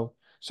 So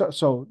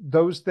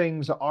those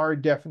things are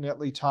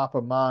definitely top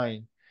of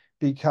mind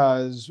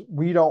because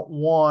we don't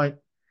want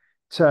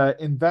to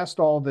invest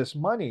all this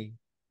money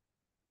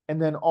and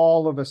then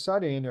all of a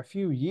sudden, in a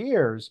few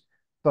years,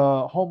 the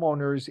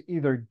homeowners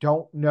either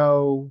don't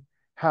know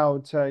how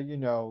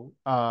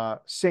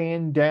to,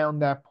 sand down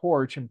that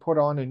porch and put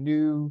on a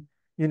new,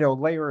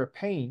 layer of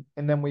paint.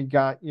 And then we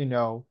got,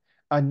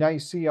 a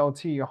nice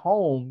CLT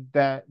home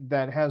that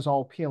has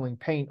all peeling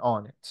paint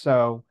on it.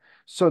 So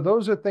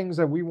those are things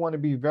that we want to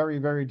be very,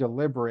 very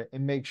deliberate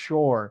and make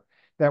sure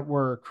that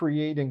we're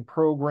creating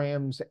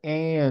programs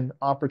and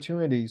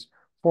opportunities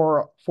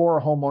for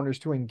homeowners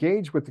to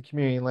engage with the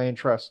community land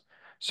trust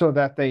so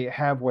that they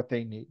have what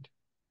they need.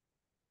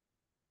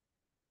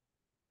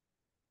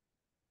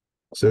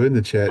 so in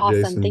the chat,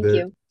 Awesome. Jason, Thank the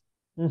you.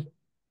 Mm.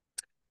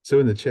 so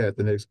in the chat,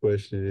 the next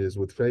question is,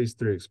 with phase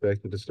three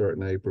expected to start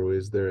in April,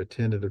 is there a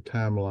tentative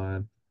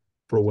timeline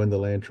for when the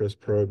land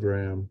trust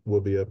program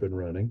will be up and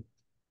running?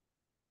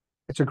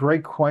 It's a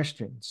great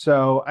question.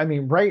 So, I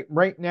mean,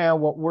 right now,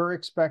 what we're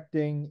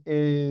expecting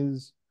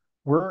is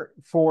we're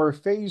for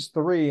phase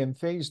three, and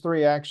phase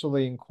three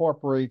actually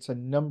incorporates a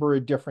number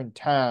of different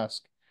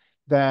tasks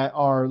that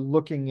are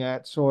looking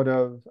at sort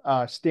of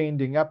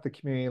standing up the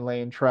community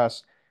land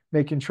trust,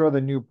 making sure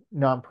the new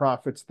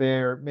nonprofits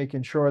there,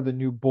 making sure the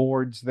new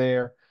boards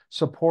there,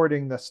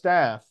 supporting the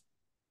staff.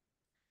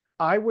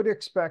 I would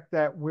expect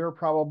that we're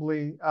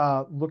probably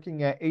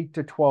looking at 8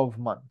 to 12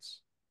 months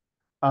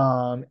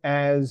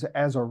as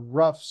a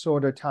rough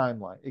sort of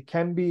timeline. It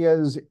can be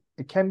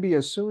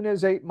as soon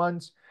as 8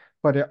 months,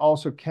 but it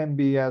also can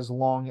be as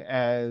long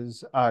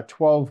as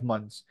 12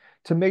 months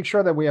to make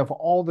sure that we have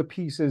all the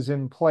pieces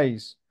in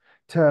place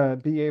to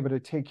be able to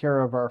take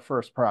care of our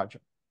first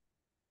project.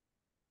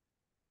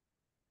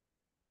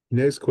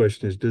 Next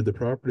question is, do the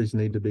properties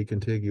need to be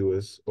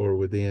contiguous or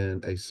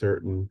within a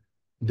certain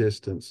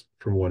distance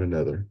from one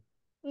another?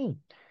 Hmm.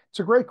 It's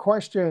a great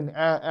question,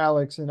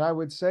 Alex. And I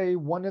would say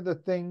one of the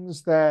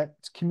things that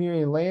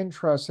community land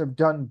trusts have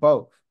done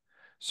both.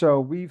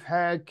 So we've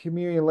had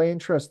community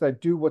land trusts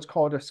that do what's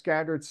called a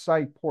scattered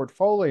site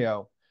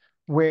portfolio,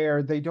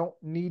 where they don't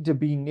need to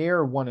be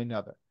near one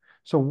another.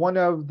 So one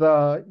of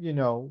the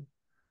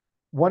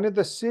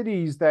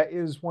cities that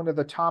is one of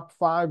the top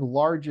five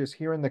largest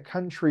here in the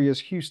country is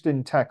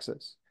Houston,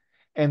 Texas.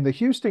 And the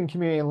Houston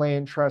Community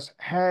Land Trust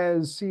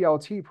has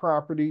CLT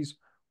properties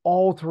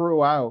all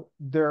throughout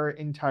their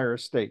entire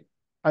state.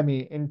 I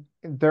mean,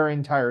 in their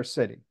entire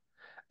city.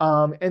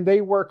 And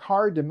they work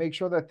hard to make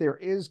sure that there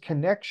is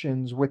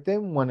connections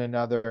within one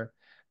another,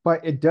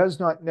 but it does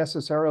not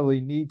necessarily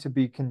need to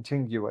be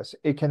contiguous.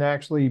 It can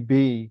actually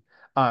be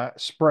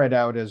spread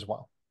out as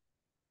well.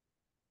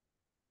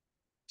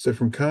 So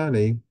from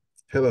Connie,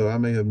 hello, I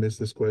may have missed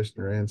this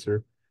question or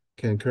answer.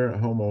 Can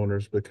current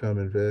homeowners become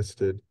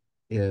invested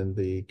in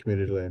the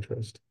community land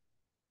trust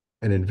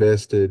and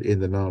invested in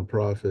the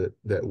nonprofit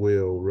that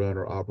will run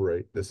or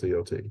operate the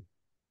CLT?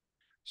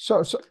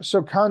 So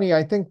Connie,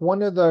 I think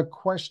one of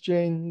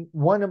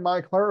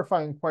my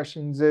clarifying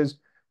questions is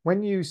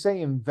when you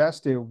say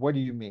invested, what do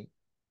you mean?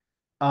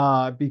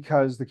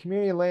 Because the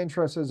Community Land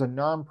Trust is a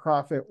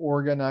nonprofit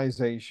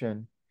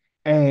organization,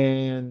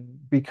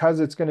 and because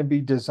it's going to be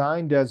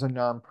designed as a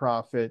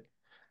nonprofit,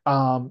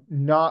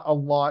 not a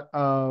lot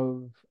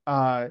of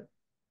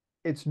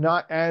it's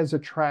not as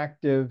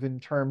attractive in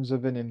terms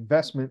of an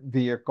investment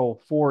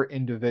vehicle for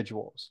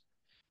individuals.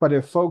 But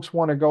if folks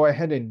want to go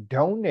ahead and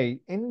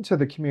donate into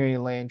the community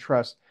land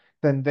trust,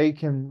 then they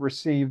can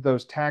receive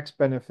those tax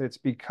benefits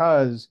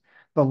because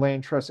the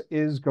land trust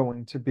is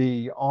going to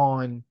be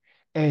on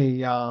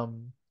a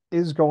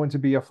is going to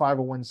be a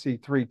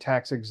 501(c)(3)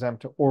 tax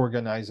exempt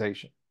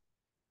organization.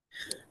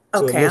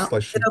 So it Okay, looks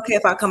like is it okay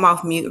if I come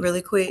off mute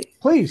really quick?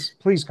 Please,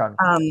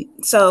 Connie.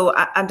 So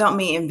I don't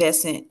mean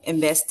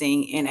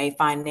investing in a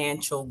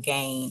financial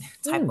gain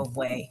type Hmm. of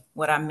way.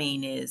 What I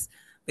mean is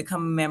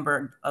become a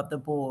member of the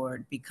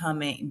board,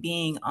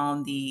 being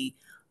on the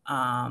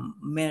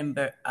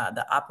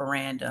the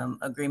operandum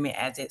agreement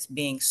as it's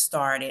being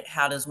started.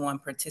 How does one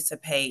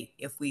participate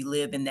if we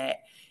live in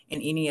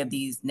any of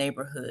these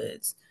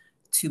neighborhoods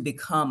to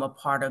become a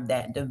part of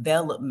that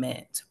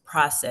development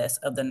process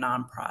of the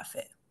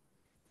nonprofit?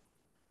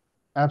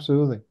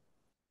 Absolutely.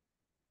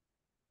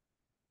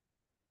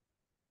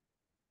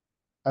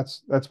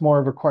 That's more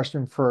of a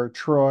question for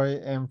Troy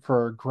and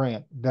for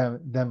Grant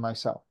than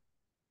myself.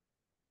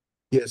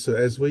 Yeah, so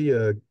as we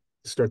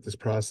start this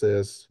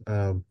process,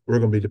 we're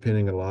going to be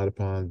depending a lot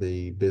upon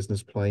the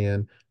business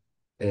plan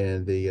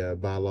and the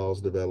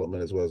bylaws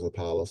development as well as the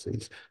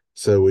policies.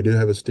 So we do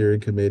have a steering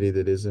committee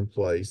that is in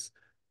place.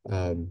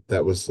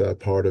 That was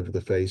part of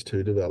the phase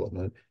 2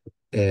 development,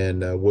 and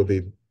we'll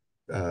be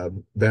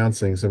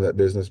bouncing some of that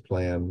business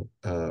plan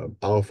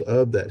off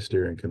of that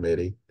steering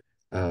committee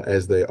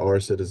as they are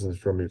citizens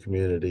from your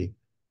community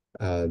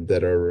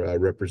that are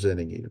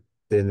representing you.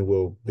 Then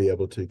we'll be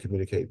able to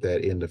communicate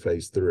that into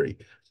phase 3.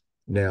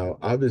 Now,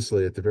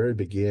 obviously, at the very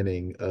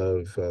beginning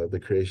of the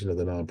creation of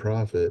the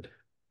nonprofit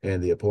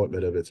and the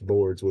appointment of its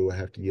boards, we will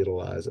have to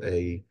utilize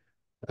a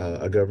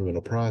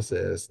governmental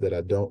process that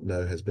I don't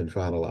know has been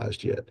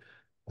finalized yet.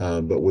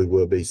 But we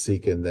will be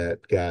seeking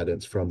that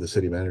guidance from the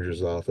city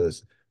manager's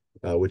office,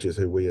 which is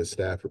who we as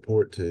staff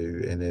report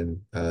to, and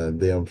then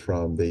them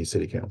from the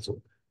city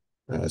council.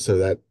 So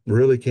that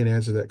really can't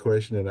answer that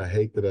question, and I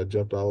hate that I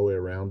jumped all the way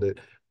around it.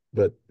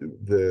 But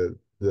the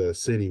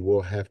city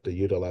will have to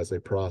utilize a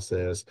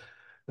process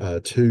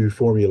to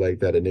formulate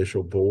that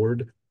initial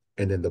board,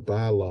 and then the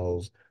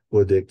bylaws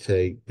will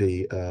dictate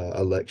the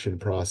election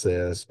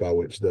process by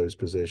which those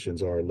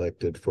positions are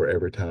elected for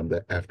every time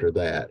that after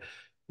that.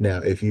 Now,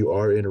 if you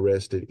are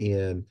interested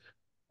in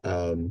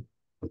um,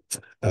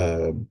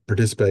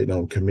 participating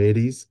on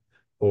committees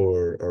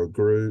or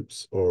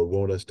groups, or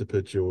want us to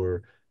put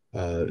your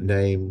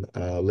name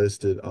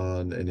listed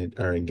on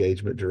our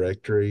engagement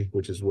directory,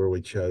 which is where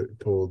we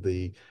pulled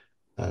the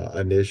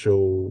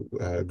initial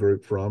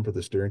group from for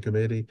the steering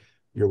committee,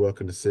 you're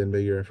welcome to send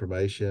me your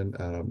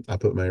information. I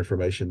put my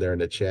information there in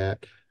the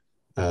chat,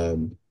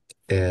 um,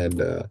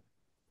 and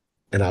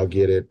I'll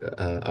get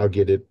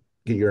it.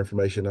 Get your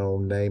information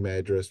on name,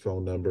 address,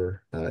 phone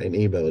number, and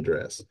email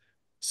address,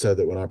 so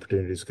that when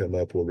opportunities come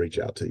up, we'll reach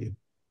out to you.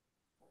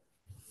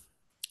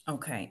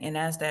 Okay, and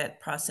as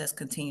that process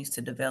continues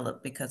to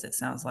develop, because it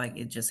sounds like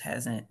we just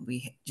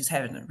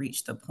haven't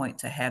reached the point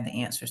to have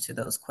the answers to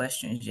those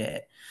questions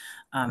yet.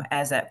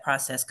 As that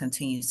process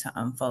continues to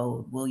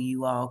unfold, will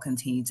you all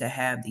continue to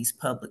have these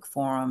public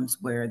forums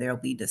where there'll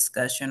be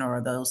discussion,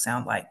 or those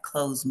sound like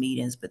closed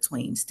meetings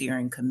between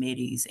steering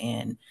committees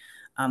and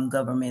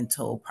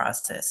governmental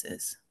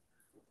processes?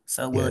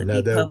 So will Yeah, it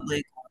no, be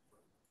public?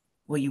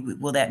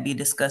 will that be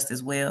discussed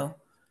as well?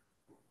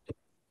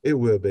 It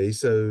will be.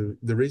 So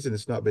the reason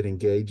it's not been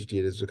engaged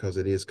yet is because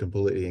it is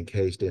completely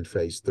encased in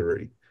phase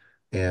 3.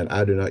 And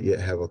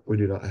we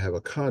do not have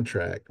a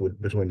contract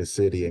between the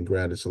city and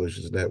Grounded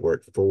Solutions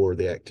Network for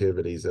the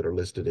activities that are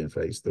listed in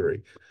phase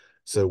 3.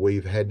 So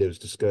we've had those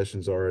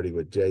discussions already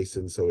with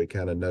Jason, so we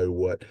kind of know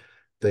what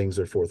things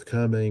are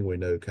forthcoming. We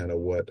know kind of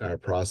what our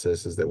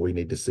processes that we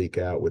need to seek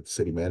out with the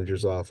city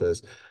manager's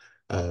office.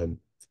 Um,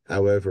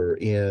 However,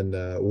 in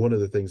one of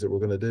the things that we're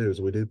going to do is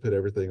we do put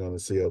everything on the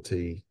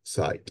CLT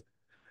site.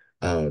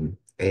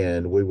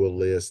 And we will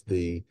list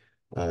the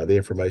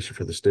information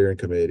for the steering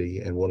committee.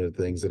 And one of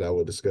the things that I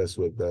will discuss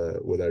with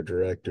our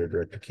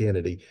Director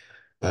Kennedy,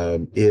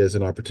 is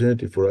an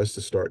opportunity for us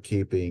to start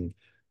keeping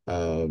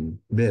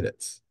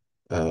minutes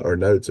or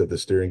notes of the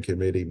steering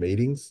committee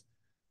meetings,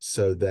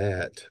 so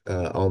that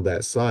on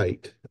that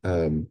site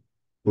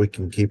we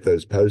can keep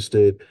those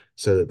posted,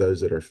 so that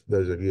those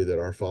of you that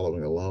are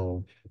following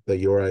along, that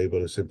you're able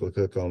to simply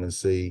click on and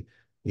see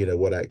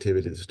what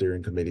activity the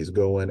steering committee is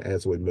going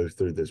as we move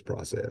through this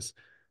process.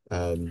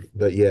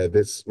 But yeah,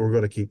 we're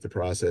going to keep the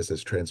process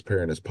as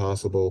transparent as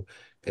possible.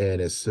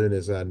 And as soon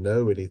as I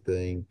know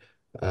anything,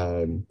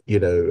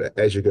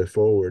 as you go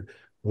forward,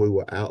 we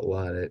will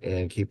outline it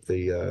and keep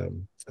the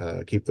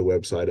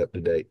website up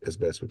to date as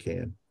best we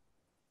can.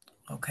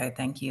 Okay,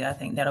 thank you. I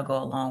think that'll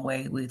go a long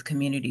way with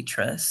community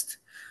trust.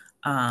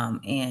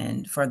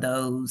 And for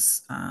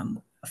those,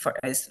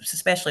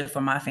 especially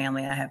for my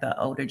family, I have an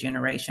older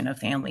generation of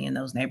family in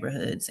those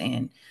neighborhoods,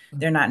 and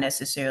they're not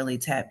necessarily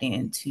tapped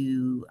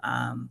into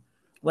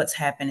what's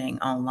happening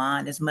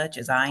online as much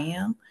as I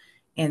am.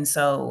 And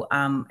so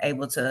I'm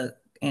able to,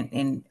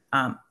 and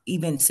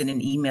even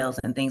sending emails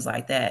and things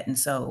like that. And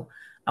so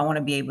I want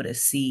to be able to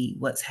see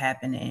what's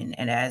happening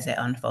and as it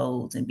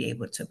unfolds, and be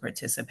able to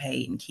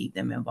participate and keep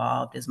them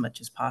involved as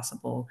much as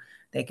possible.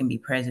 They can be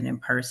present in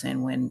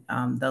person when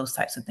those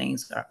types of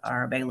things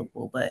are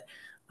available. But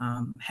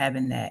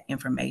having that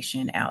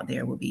information out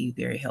there will be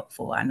very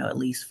helpful. I know, at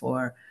least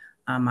for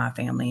my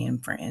family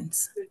and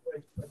friends.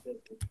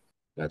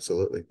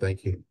 Absolutely.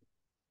 Thank you.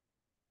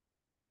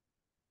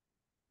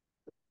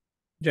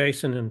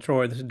 Jason and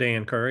Troy, this is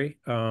Dan Curry.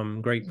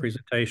 Great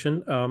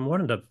presentation.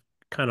 Wanted to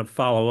kind of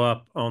follow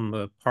up on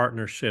the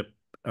partnership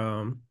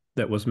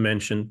that was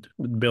mentioned,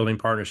 building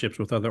partnerships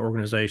with other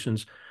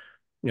organizations.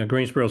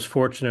 Greensboro is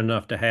fortunate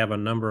enough to have a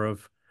number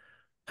of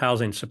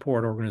housing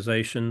support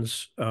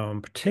organizations,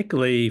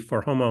 particularly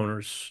for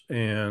homeowners.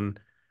 And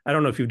I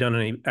don't know if you've done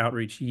any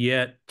outreach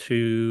yet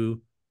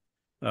to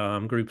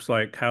groups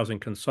like Housing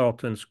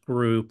Consultants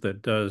Group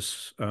that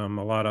does a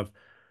lot of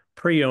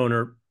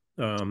pre-owner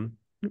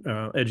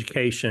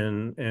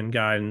education and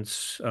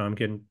guidance,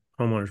 getting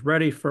homeowners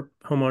ready for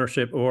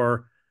homeownership,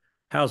 or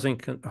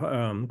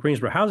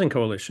Greensboro Housing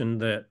Coalition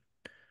that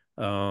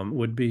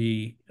would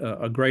be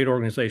a great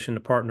organization to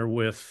partner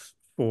with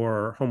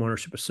for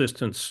homeownership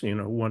assistance,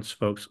 once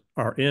folks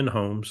are in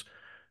homes.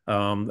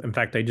 In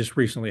fact, they just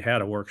recently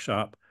had a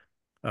workshop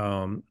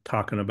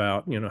talking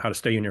about, how to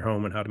stay in your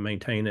home and how to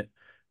maintain it.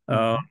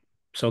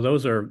 So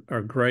those are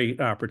great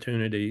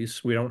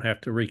opportunities. We don't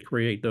have to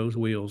recreate those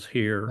wheels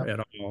here at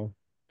all.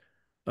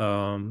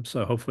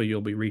 So hopefully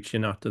you'll be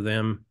reaching out to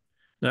them.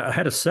 Now, I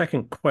had a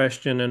second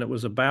question, and it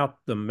was about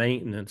the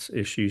maintenance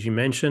issues. You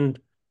mentioned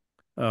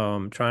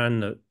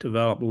trying to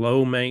develop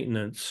low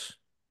maintenance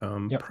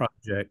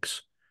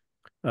projects.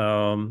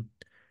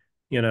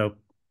 You know,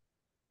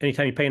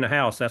 anytime you paint a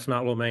house, that's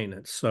not low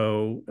maintenance.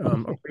 So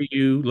are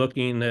you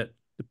looking at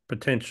the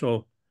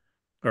potential,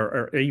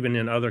 or even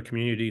in other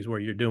communities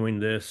where you're doing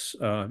this,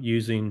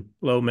 using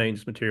low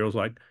maintenance materials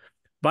like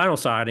vinyl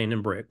siding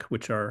and brick,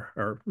 which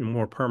are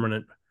more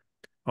permanent,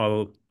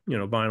 although,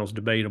 vinyl's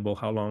debatable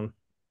how long,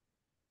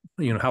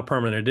 how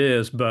permanent it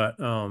is, but,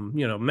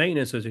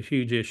 maintenance is a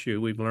huge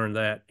issue. We've learned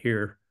that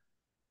here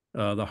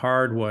the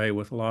hard way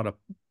with a lot of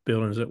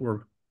buildings that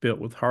were built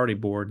with hardy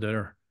board that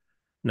are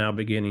now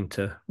beginning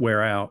to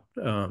wear out.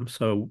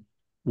 So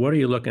what are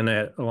you looking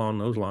at along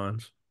those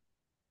lines?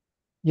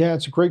 Yeah,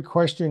 it's a great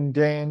question,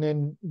 Dan.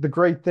 And the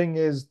great thing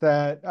is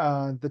that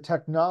the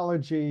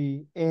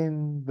technology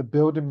in the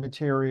building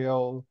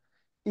material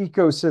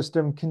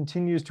ecosystem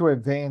continues to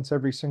advance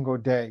every single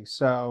day.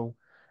 So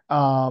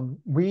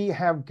we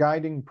have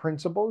guiding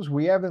principles.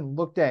 We haven't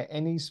looked at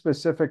any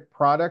specific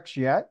products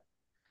yet,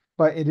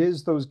 but it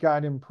is those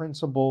guiding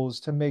principles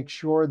to make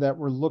sure that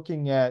we're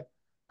looking at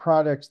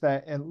products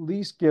that at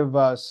least give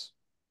us,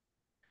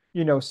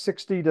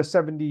 60 to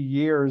 70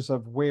 years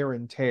of wear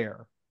and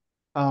tear,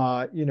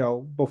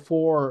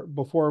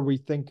 before we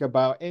think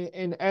about,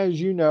 and as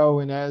you know,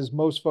 and as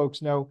most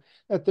folks know,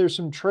 that there's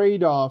some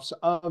trade-offs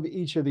of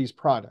each of these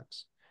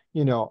products.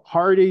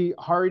 Hardy,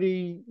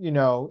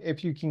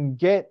 if you can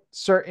get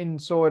certain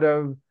sort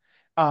of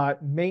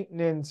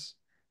maintenance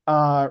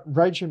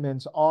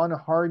regimens on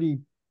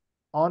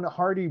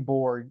hardy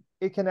board,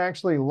 it can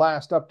actually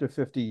last up to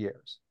 50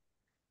 years.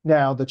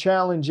 Now, the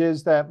challenge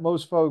is that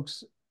most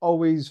folks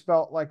always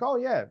felt like, oh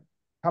yeah,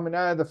 coming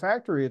out of the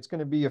factory, it's going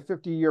to be a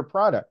 50-year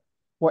product.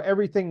 well,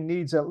 everything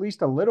needs at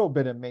least a little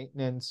bit of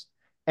maintenance.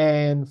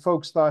 And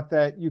folks thought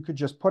that you could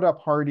just put up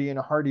Hardy and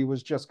a Hardy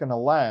was just going to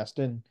last.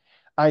 And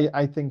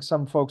I think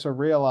some folks are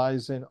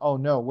realizing, oh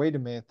no, wait a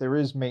minute, there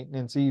is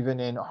maintenance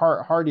even in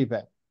Hardy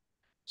bed.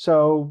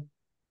 So,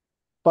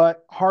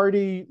 but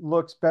Hardy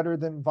looks better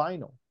than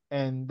vinyl.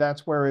 And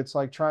that's where it's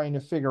like trying to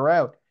figure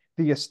out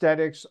the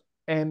aesthetics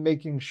and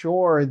making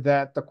sure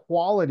that the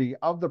quality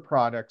of the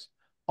products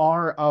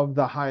are of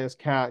the highest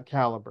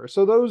caliber.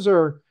 So those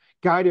are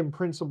guiding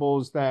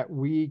principles that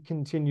we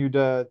continue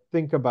to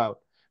think about.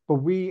 But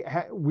we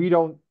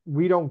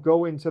don't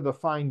go into the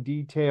fine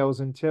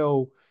details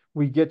until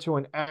we get to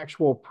an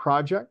actual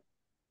project,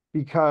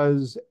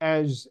 because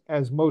as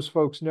most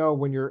folks know,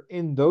 when you're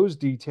in those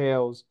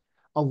details,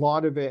 a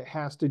lot of it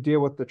has to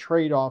deal with the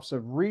trade-offs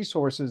of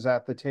resources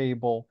at the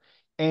table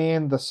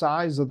and the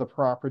size of the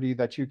property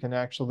that you can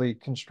actually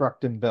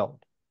construct and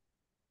build.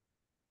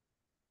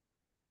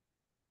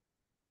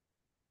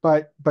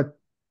 But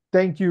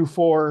thank you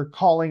for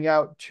calling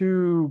out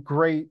two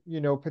great,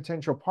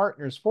 potential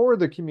partners for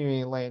the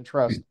Community Land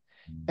Trust.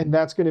 And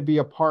that's going to be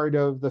a part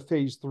of the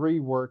phase 3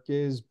 work,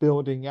 is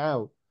building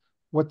out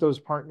what those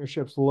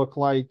partnerships look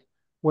like,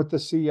 what the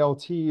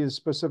CLT is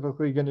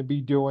specifically going to be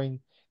doing,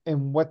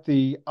 and what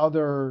the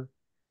other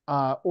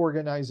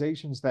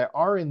organizations that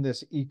are in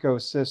this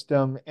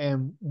ecosystem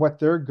and what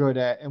they're good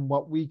at, and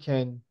what we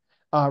can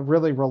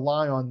really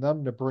rely on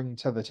them to bring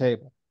to the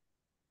table.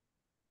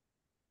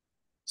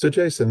 So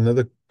Jason,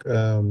 another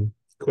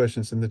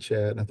questions in the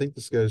chat, and I think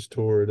this goes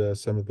toward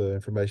some of the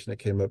information that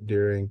came up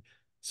during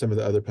some of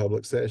the other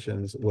public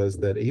sessions, was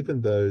that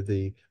even though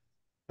the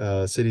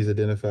cities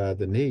identified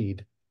the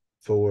need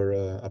for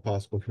a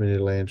possible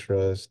community land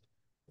trust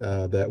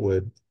that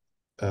would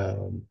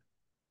um,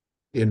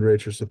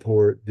 enrich or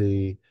support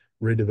the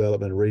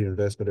redevelopment and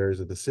reinvestment areas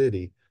of the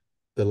city,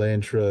 the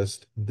land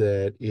trust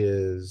that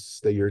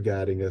you're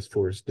guiding us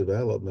for its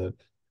development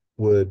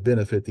would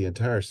benefit the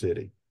entire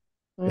city,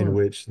 in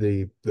which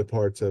the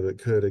parts of it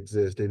could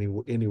exist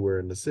anywhere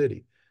in the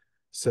city.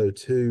 So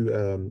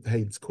to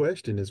Hayden's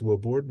question is, will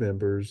board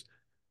members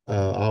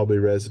all be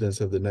residents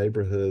of the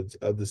neighborhoods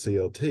of the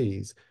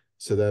CLTs?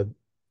 So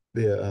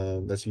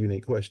that's a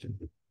unique question.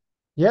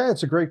 Yeah,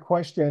 it's a great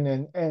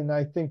question. And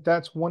I think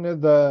that's one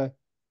of the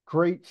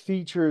great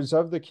features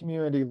of the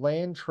community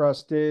land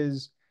trust,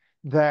 is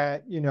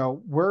that,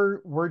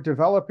 we're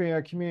developing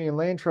a community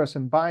land trust,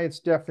 and by its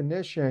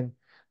definition,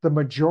 the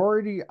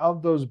majority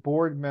of those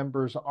board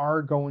members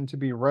are going to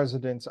be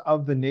residents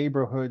of the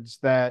neighborhoods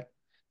that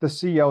the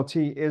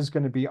CLT is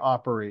going to be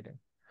operating.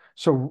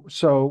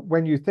 So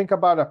when you think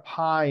about a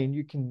pie and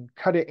you can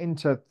cut it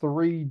into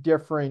three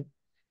different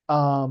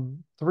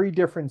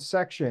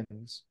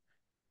sections,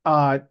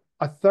 uh,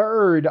 a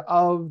third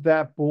of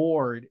that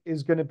board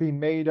is going to be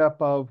made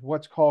up of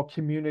what's called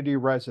community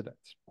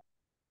residents,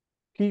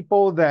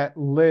 people that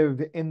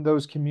live in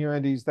those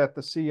communities that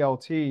the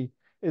CLT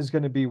is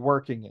going to be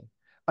working in.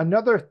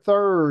 Another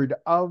third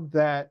of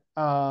that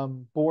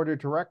board of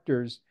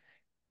directors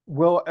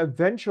will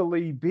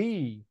eventually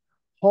be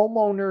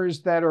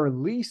homeowners that are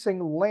leasing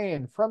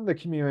land from the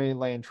community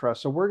land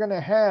trust. So we're going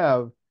to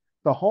have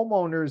the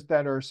homeowners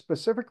that are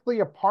specifically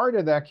a part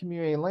of that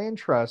community land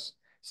trust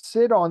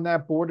sit on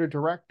that board of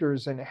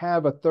directors and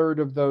have a third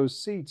of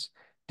those seats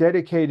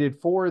dedicated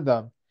for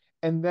them.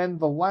 And then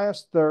the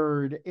last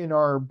third in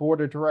our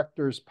board of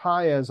directors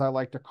pie, as I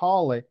like to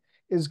call it,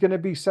 is going to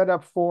be set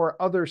up for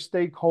other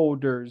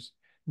stakeholders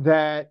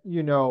that,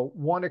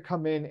 want to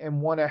come in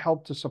and want to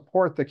help to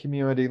support the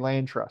community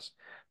land trust.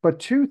 But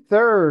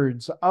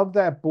 2/3 of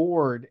that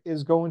board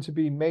is going to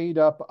be made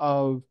up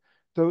of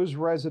those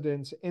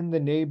residents in the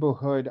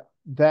neighborhood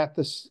that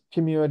the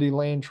community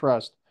land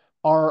trust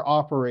are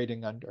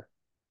operating under.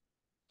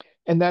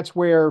 And that's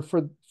where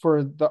for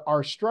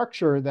our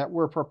structure that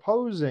we're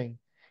proposing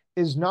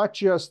is not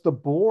just the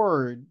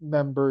board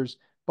members,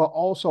 but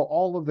also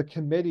all of the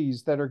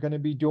committees that are going to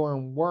be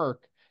doing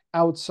work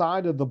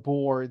outside of the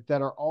board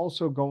that are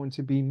also going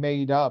to be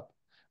made up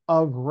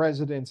of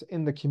residents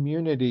in the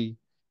community,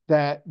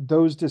 that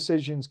those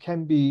decisions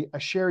can be a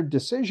shared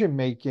decision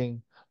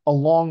making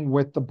along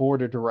with the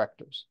board of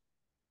directors.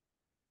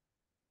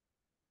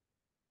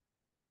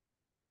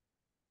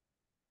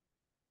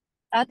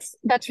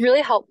 That's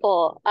really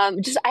helpful.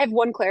 Just I have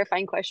one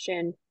clarifying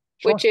question,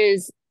 Sure. which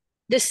is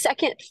the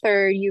second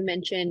third you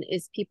mentioned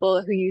is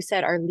people who you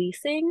said are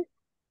leasing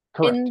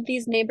Correct. in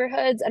these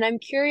neighborhoods. And I'm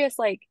curious,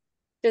 like,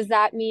 does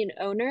that mean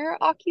owner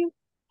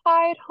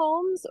occupied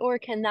homes, or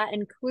can that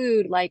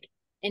include like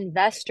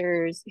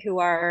investors who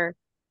are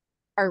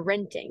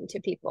renting to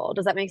people?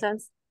 Does that make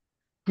sense?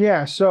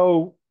 Yeah,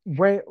 so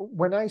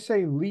when I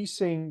say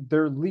leasing,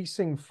 they're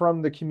leasing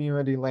from the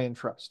community land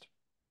trust.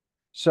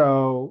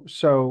 So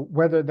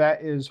whether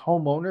that is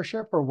home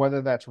ownership or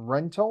whether that's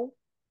rental,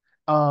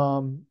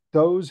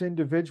 those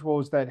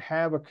individuals that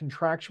have a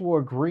contractual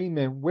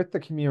agreement with the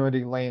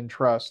community land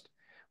trust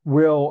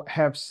will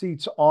have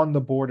seats on the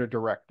board of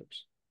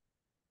directors.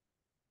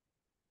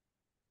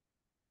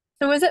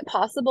 So is it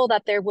possible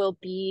that there will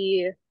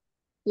be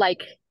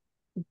like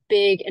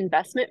big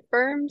investment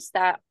firms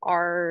that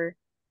are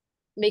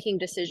making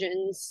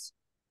decisions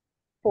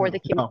for the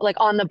No, like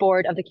on the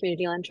board of the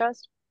Community Land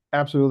Trust?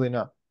 absolutely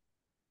not.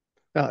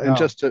 And No.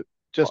 just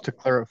to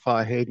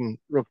clarify, Hayden,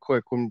 real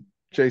quick, when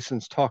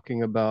Jason's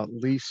talking about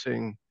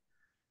leasing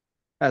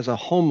as a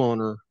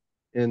homeowner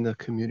in the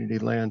community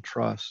land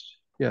trust,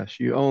 yes,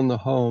 you own the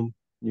home,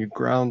 you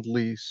ground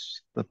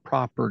lease the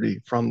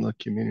property from the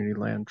community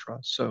land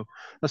trust. So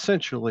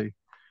essentially,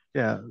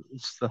 yeah,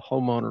 it's the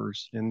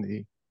homeowners in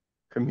the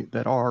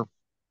that are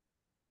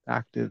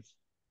active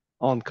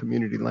on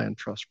community land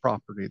trust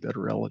property that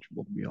are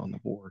eligible to be on the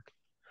board.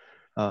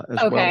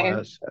 Okay.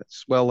 As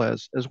well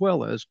as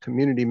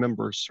community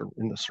members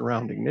in the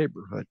surrounding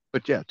neighborhood.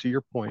 But yeah, to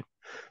your point,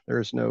 there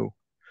is no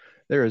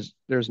there's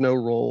no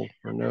role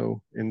or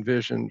no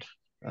envisioned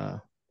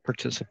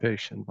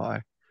participation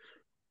by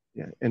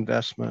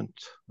investment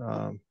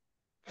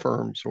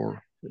firms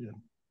or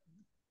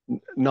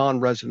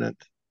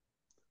non-resident,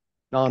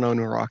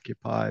 non-owner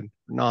occupied,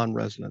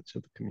 non-residents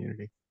of the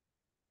community.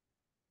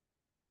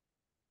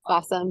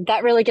 Awesome.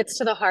 That really gets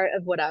to the heart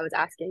of what I was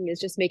asking, is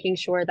just making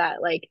sure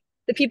that like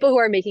the people who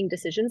are making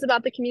decisions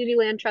about the community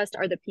land trust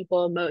are the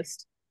people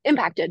most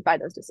impacted by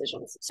those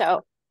decisions.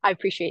 So I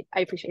appreciate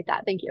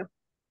that. Thank you.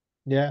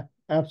 Yeah,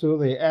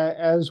 absolutely.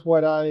 As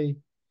what I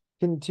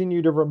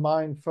continue to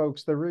remind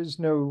folks, there is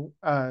no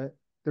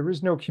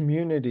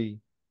community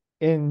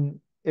in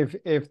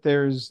if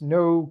there's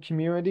no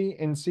community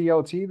in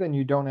CLT, then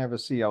you don't have a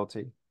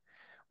CLT.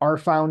 Our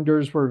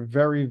founders were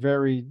very,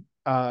 very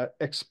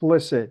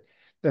explicit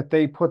that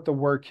they put the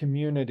word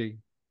community,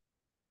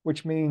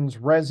 which means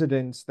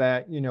residents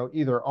that,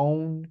 either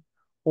own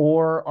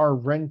or are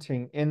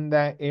renting in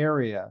that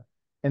area,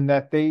 and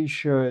that they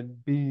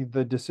should be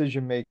the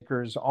decision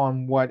makers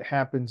on what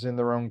happens in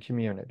their own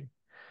community.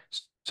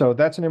 So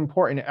that's an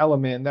important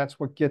element, and that's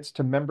what gets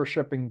to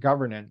membership and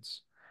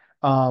governance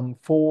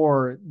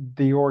for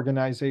the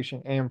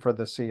organization and for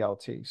the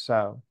CLT.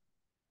 So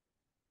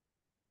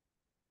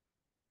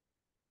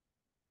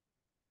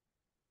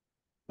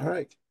All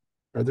right.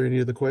 Are there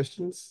any other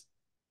questions?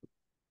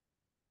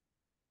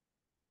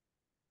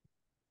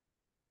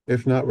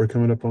 If not, we're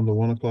coming up on the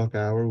 1 o'clock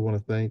hour. We want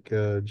to thank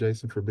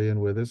Jason for being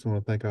with us. I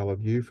want to thank all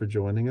of you for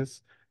joining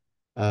us.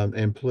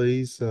 And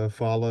please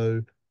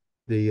follow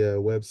the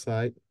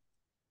website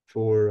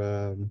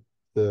for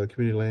the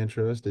Community Land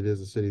Trust. It is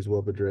the city's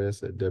web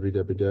address at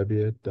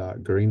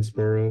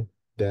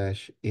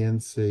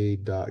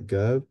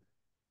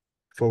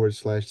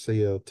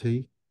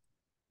www.greensboro-nc.gov/CLT.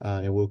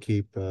 And we'll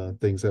keep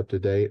things up to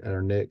date.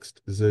 Our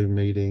next Zoom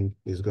meeting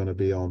is going to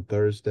be on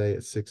Thursday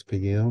at 6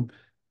 p.m.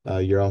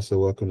 You're also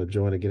welcome to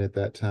join again at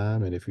that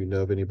time. And if you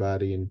know of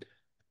anybody in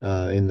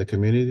the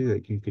community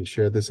that you can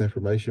share this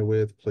information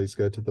with, please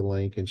go to the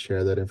link and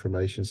share that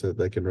information so that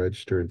they can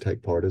register and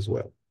take part as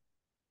well.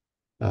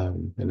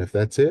 And if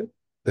that's it,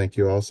 thank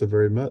you all so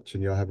very much,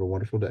 and y'all have a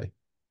wonderful day.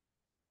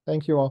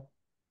 thank you all.